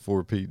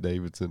for Pete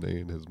Davidson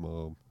and his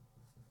mom.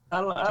 I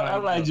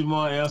like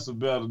Jamal answer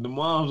better. The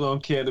mom's on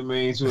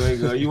ketamine, so they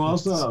go, you want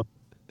some?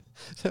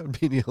 That would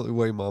be the only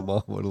way my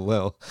mom would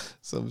allow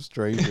some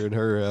stranger in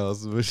her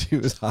house when she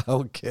was high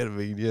on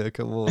ketamine. Yeah,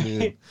 come on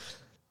in.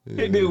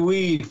 Hit the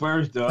weed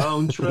first, though. I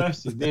don't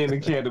trust you. Then the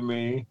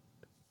ketamine.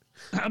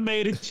 I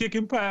made a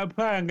chicken pie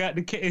and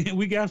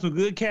we got some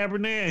good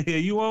Cabernet here.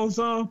 You want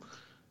some?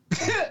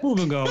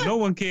 Moving on. No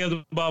one cares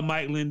about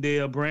Mike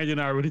Lindell. Brandon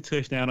already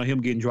touched down on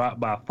him getting dropped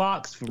by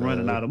Fox for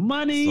running out of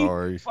money.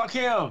 Sorry. Fuck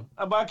him.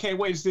 I can't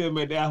wait to see him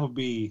at the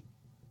Applebee's.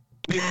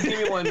 Give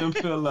me one of them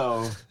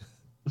pillows.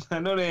 I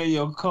know they're in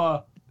your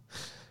car.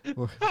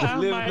 Mike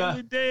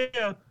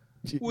Lindell.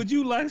 Would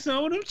you like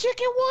some of them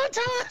chicken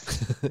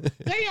wontons?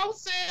 They on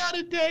sale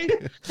today.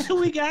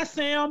 We got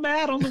Sam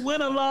Adams, the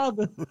winter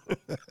lager.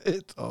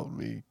 It's on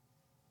me.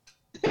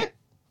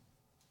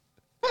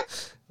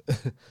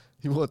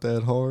 You want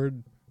that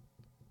hard?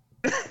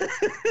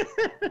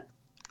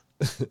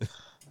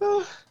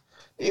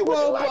 You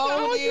want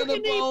bone in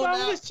the bone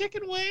out?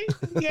 Chicken wings?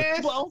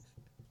 Yes.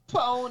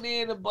 Bone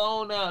in the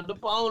bone out. The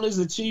bone is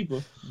a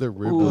cheaper. The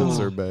riblets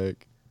are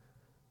back.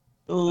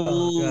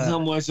 Ooh, how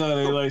much are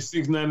they? Like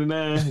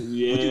 $6.99?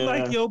 Yeah. Would you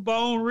like your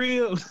bone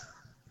ribs?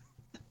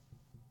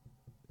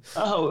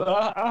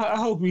 I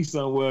hope he's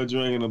somewhere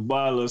drinking a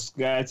bottle of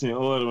scotch and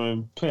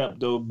ordering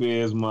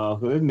Pepto-Bismol.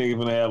 Cause this nigga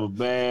gonna have a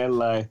bad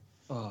life.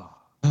 Oh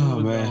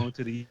man. On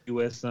to the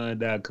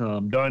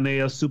USSun.com.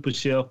 Darnell Super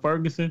Shell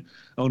Ferguson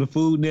on the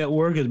Food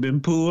Network has been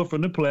pulled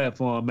from the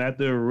platform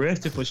after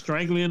arrested for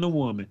strangling a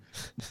woman.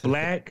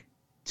 Black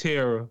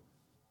terror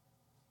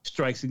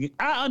strikes again.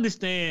 I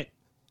understand.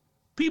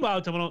 People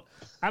all the time,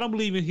 I don't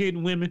believe in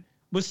hitting women,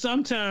 but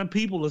sometimes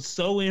people are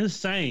so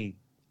insane.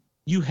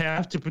 You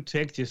have to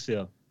protect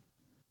yourself.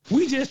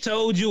 We just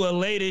told you a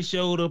lady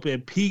showed up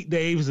at Pete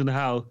Davidson's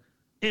house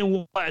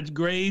and watched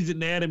Grey's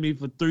Anatomy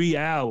for 3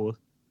 hours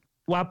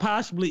while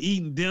possibly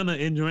eating dinner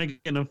and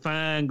drinking a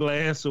fine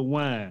glass of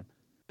wine.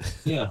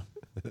 Yeah.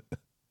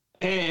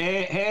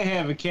 and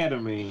having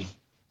ketamine.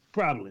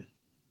 Probably.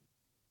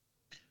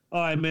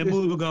 All right, man,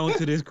 moving on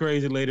to this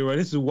crazy lady, right?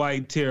 This is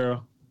White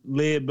Terror,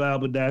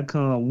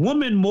 leadbible.com.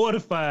 Woman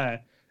mortified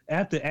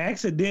after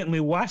accidentally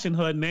washing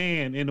her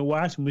nan in the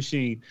washing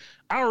machine.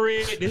 I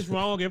read this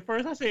wrong at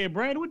first. I said,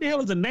 Brandon, what the hell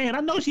is a nan?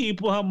 I know she ain't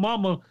put her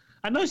mama,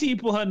 I know she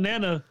ain't put her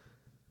nana.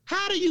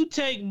 How do you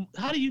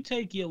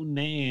take your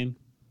nan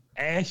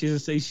ashes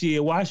and say,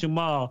 shit, wash them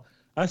all?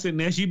 I said,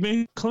 now she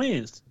been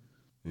cleansed.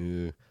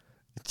 Yeah.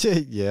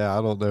 Yeah,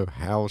 I don't know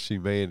how she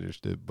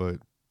managed it, but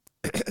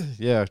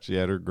yeah, she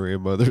had her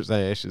grandmother's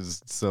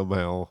ashes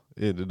somehow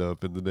ended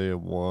up in the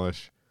damn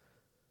wash.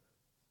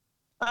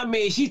 I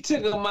mean, she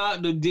took them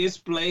out to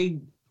display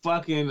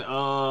fucking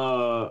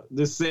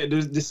the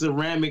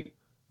ceramic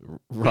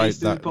right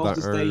supposed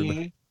to stay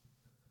in.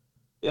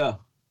 Yeah,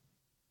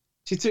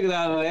 she took it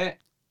out of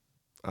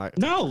that.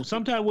 No,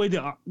 sometimes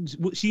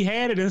she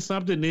had it in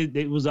something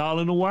that was all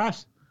in the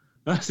wash.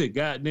 I said,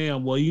 God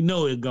damn, well, you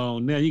know it's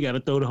gone now. You got to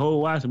throw the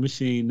whole washing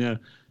machine now.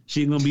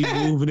 She gonna be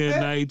moving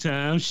at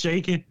nighttime,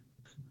 shaking.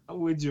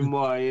 I'm with you,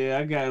 Mar. Yeah,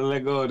 I gotta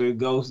let go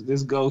of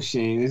this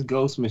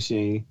ghost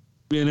machine.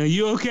 And are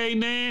you okay,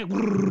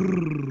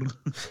 Nan?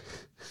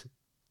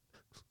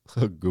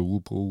 A ghoul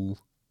pool.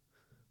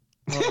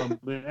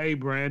 Man, hey,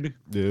 Brandon.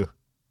 Yeah.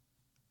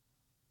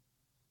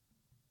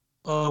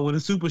 When the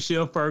Super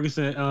Shell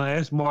Ferguson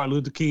asked Martin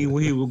Luther King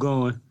where he was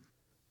going.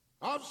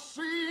 I've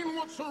seen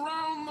what's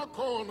around the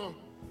corner.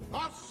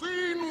 I've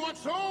seen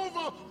what's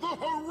over the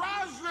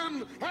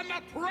horizon. And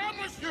I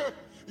promise you,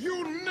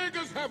 you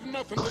niggas have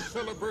nothing to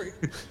celebrate.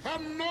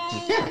 And no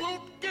one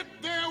won't get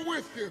there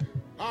with you.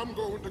 I'm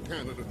going to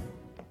Canada.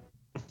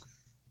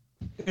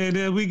 And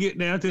then we get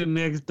down to the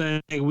next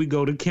thing. We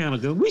go to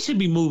Canada. We should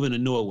be moving to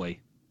Norway.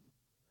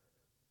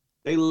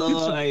 They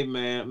love, hey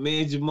man,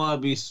 me and Jamal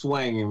be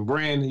swinging.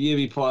 Brandon, you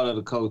be part of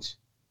the coach.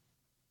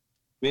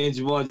 Me and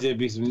Jamal just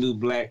be some new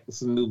black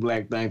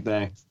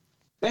thing.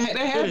 They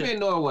have been in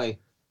Norway.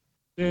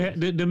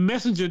 The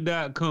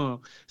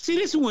messenger.com. See,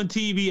 this is when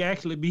TV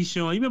actually be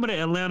showing. You remember that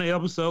Atlanta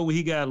episode where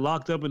he got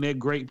locked up in that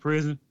great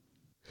prison?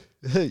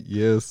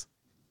 Yes.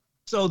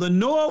 So the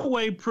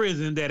Norway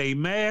prison that a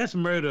mass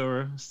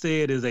murderer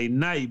said is a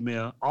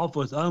nightmare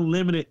offers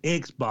unlimited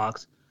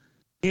Xbox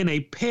and a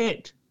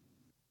pet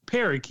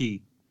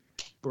parakeet.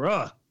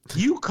 Bruh,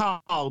 you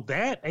call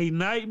that a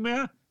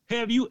nightmare?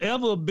 Have you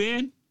ever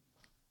been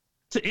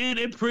to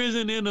any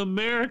prison in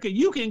America?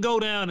 You can go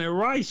down at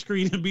Rice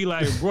Street and be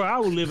like, bro, I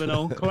was living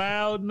on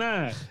cloud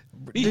 9.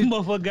 These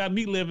motherfuckers got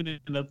me living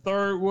in a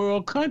third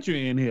world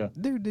country in here.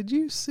 Dude, did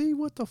you see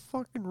what the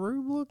fucking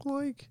room looked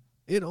like?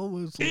 It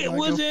almost looked like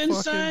was a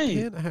insane.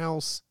 fucking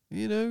penthouse,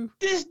 you know?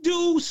 This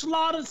dude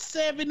slaughtered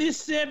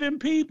 77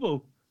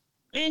 people,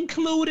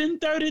 including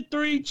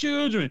 33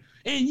 children.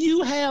 And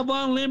you have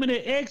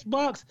unlimited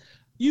Xbox,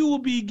 you will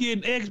be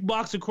getting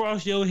Xbox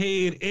across your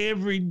head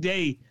every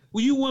day.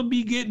 Well, you wouldn't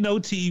be getting no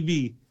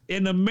TV.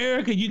 In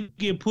America, you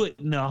get put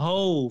in a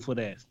hole for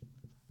that.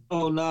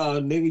 Oh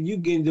no, nigga, you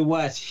getting to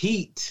watch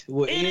Heat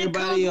with and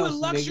everybody else, with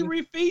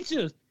luxury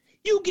features.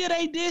 You get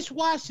a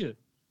dishwasher,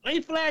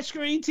 a flat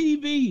screen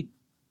TV,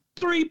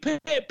 3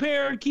 pet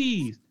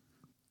parakeets,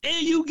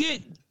 and you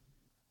get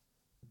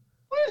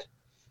what?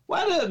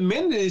 Why the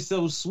amenity is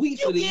so sweet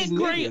for these niggas? You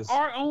get great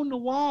art on the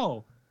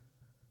wall.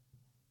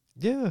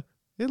 Yeah,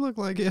 it looked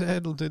like it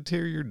had an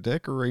interior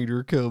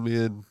decorator come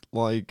in,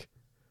 like.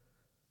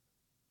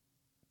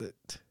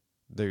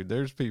 Dude,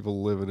 there's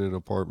people living in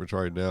apartments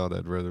right now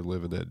that'd rather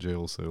live in that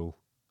jail cell.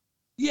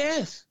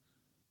 Yes.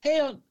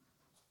 Hell,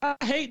 I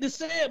hate to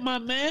say it, my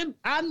man.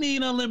 I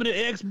need unlimited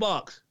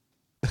Xbox.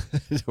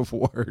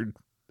 Word.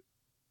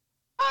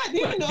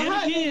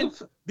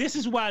 This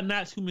is why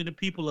not too many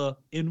people are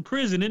in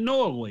prison in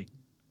Norway.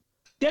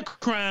 That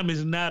crime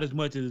is not as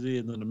much as it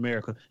is in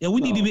America. And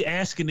we need to be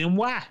asking them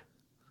why.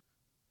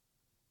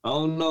 I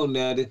don't know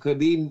now,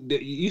 because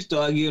you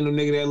start giving them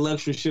nigga that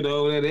luxury shit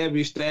over there. They'll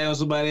be stabbing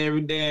somebody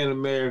every day in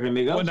America,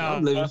 nigga.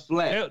 I'm living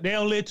flat. They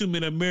don't let too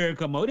many America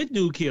come out. This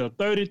dude killed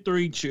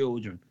 33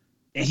 children.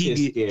 And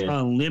he gets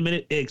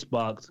unlimited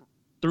Xbox,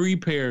 3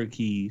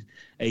 parakeets,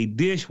 a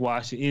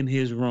dishwasher in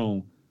his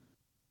room.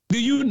 Do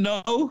you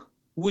know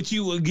what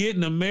you would get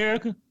in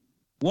America?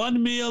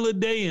 1 meal a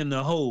day in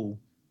the hole.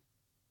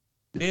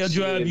 They'll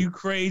drive you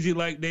crazy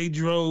like they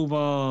drove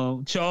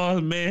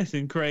Charles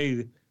Manson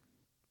crazy.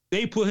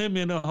 They put him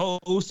in a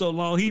hole so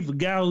long he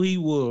forgot who he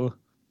was.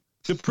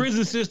 The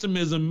prison system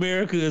in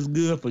America is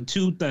good for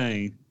two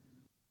things: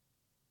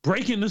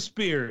 breaking the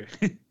spirit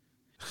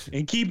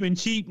and keeping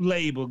cheap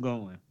labor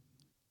going.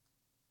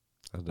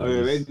 Oh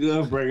yeah, they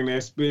good breaking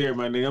that spirit,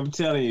 my nigga. I'm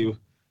telling you.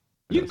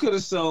 You could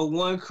have sold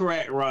one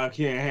crack rock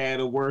here and had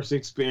a worse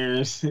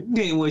experience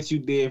than what you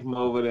did from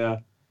over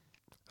there.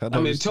 I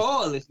mean,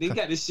 toilets. They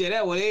got to share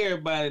that with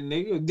everybody,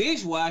 nigga.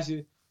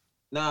 Dishwasher.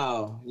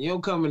 No, you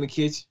don't come in the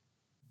kitchen.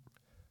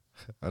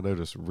 I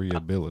noticed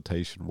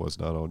rehabilitation was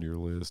not on your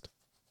list.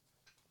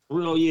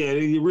 Real, yeah.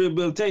 The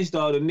rehabilitation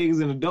started the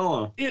niggas in the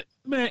dorm.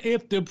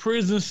 If the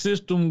prison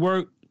system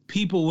worked,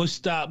 people would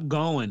stop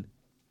going.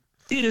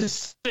 It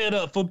is set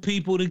up for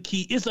people to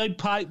keep. It's a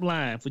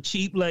pipeline for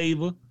cheap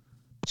labor,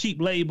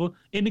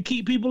 and to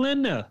keep people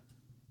in there.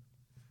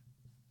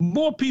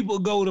 More people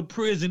go to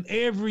prison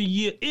every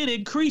year. It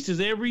increases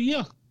every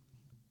year.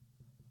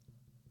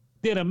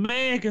 That a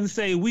man can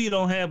say we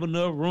don't have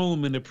enough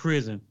room in the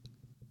prison.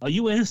 Are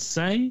you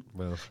insane?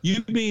 Well,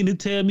 you mean to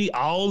tell me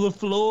all the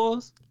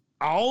floors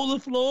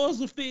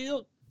are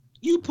filled?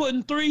 You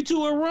putting 3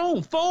 to a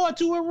room, 4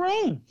 to a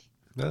room.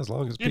 As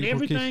long as and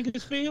everything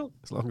is filled.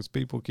 As long as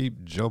people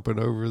keep jumping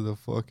over the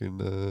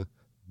fucking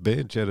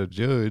bench at a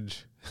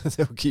judge,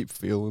 they'll keep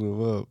filling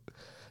them up.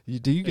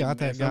 Do you got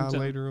that guy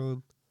later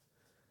on?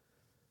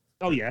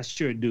 Oh yeah, I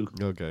sure do.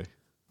 Okay.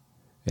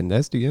 And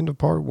that's the end of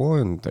part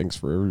 1. Thanks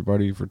for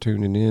everybody for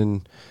tuning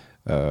in.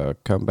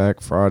 Come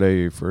back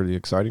Friday for the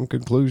exciting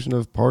conclusion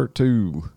of part 2.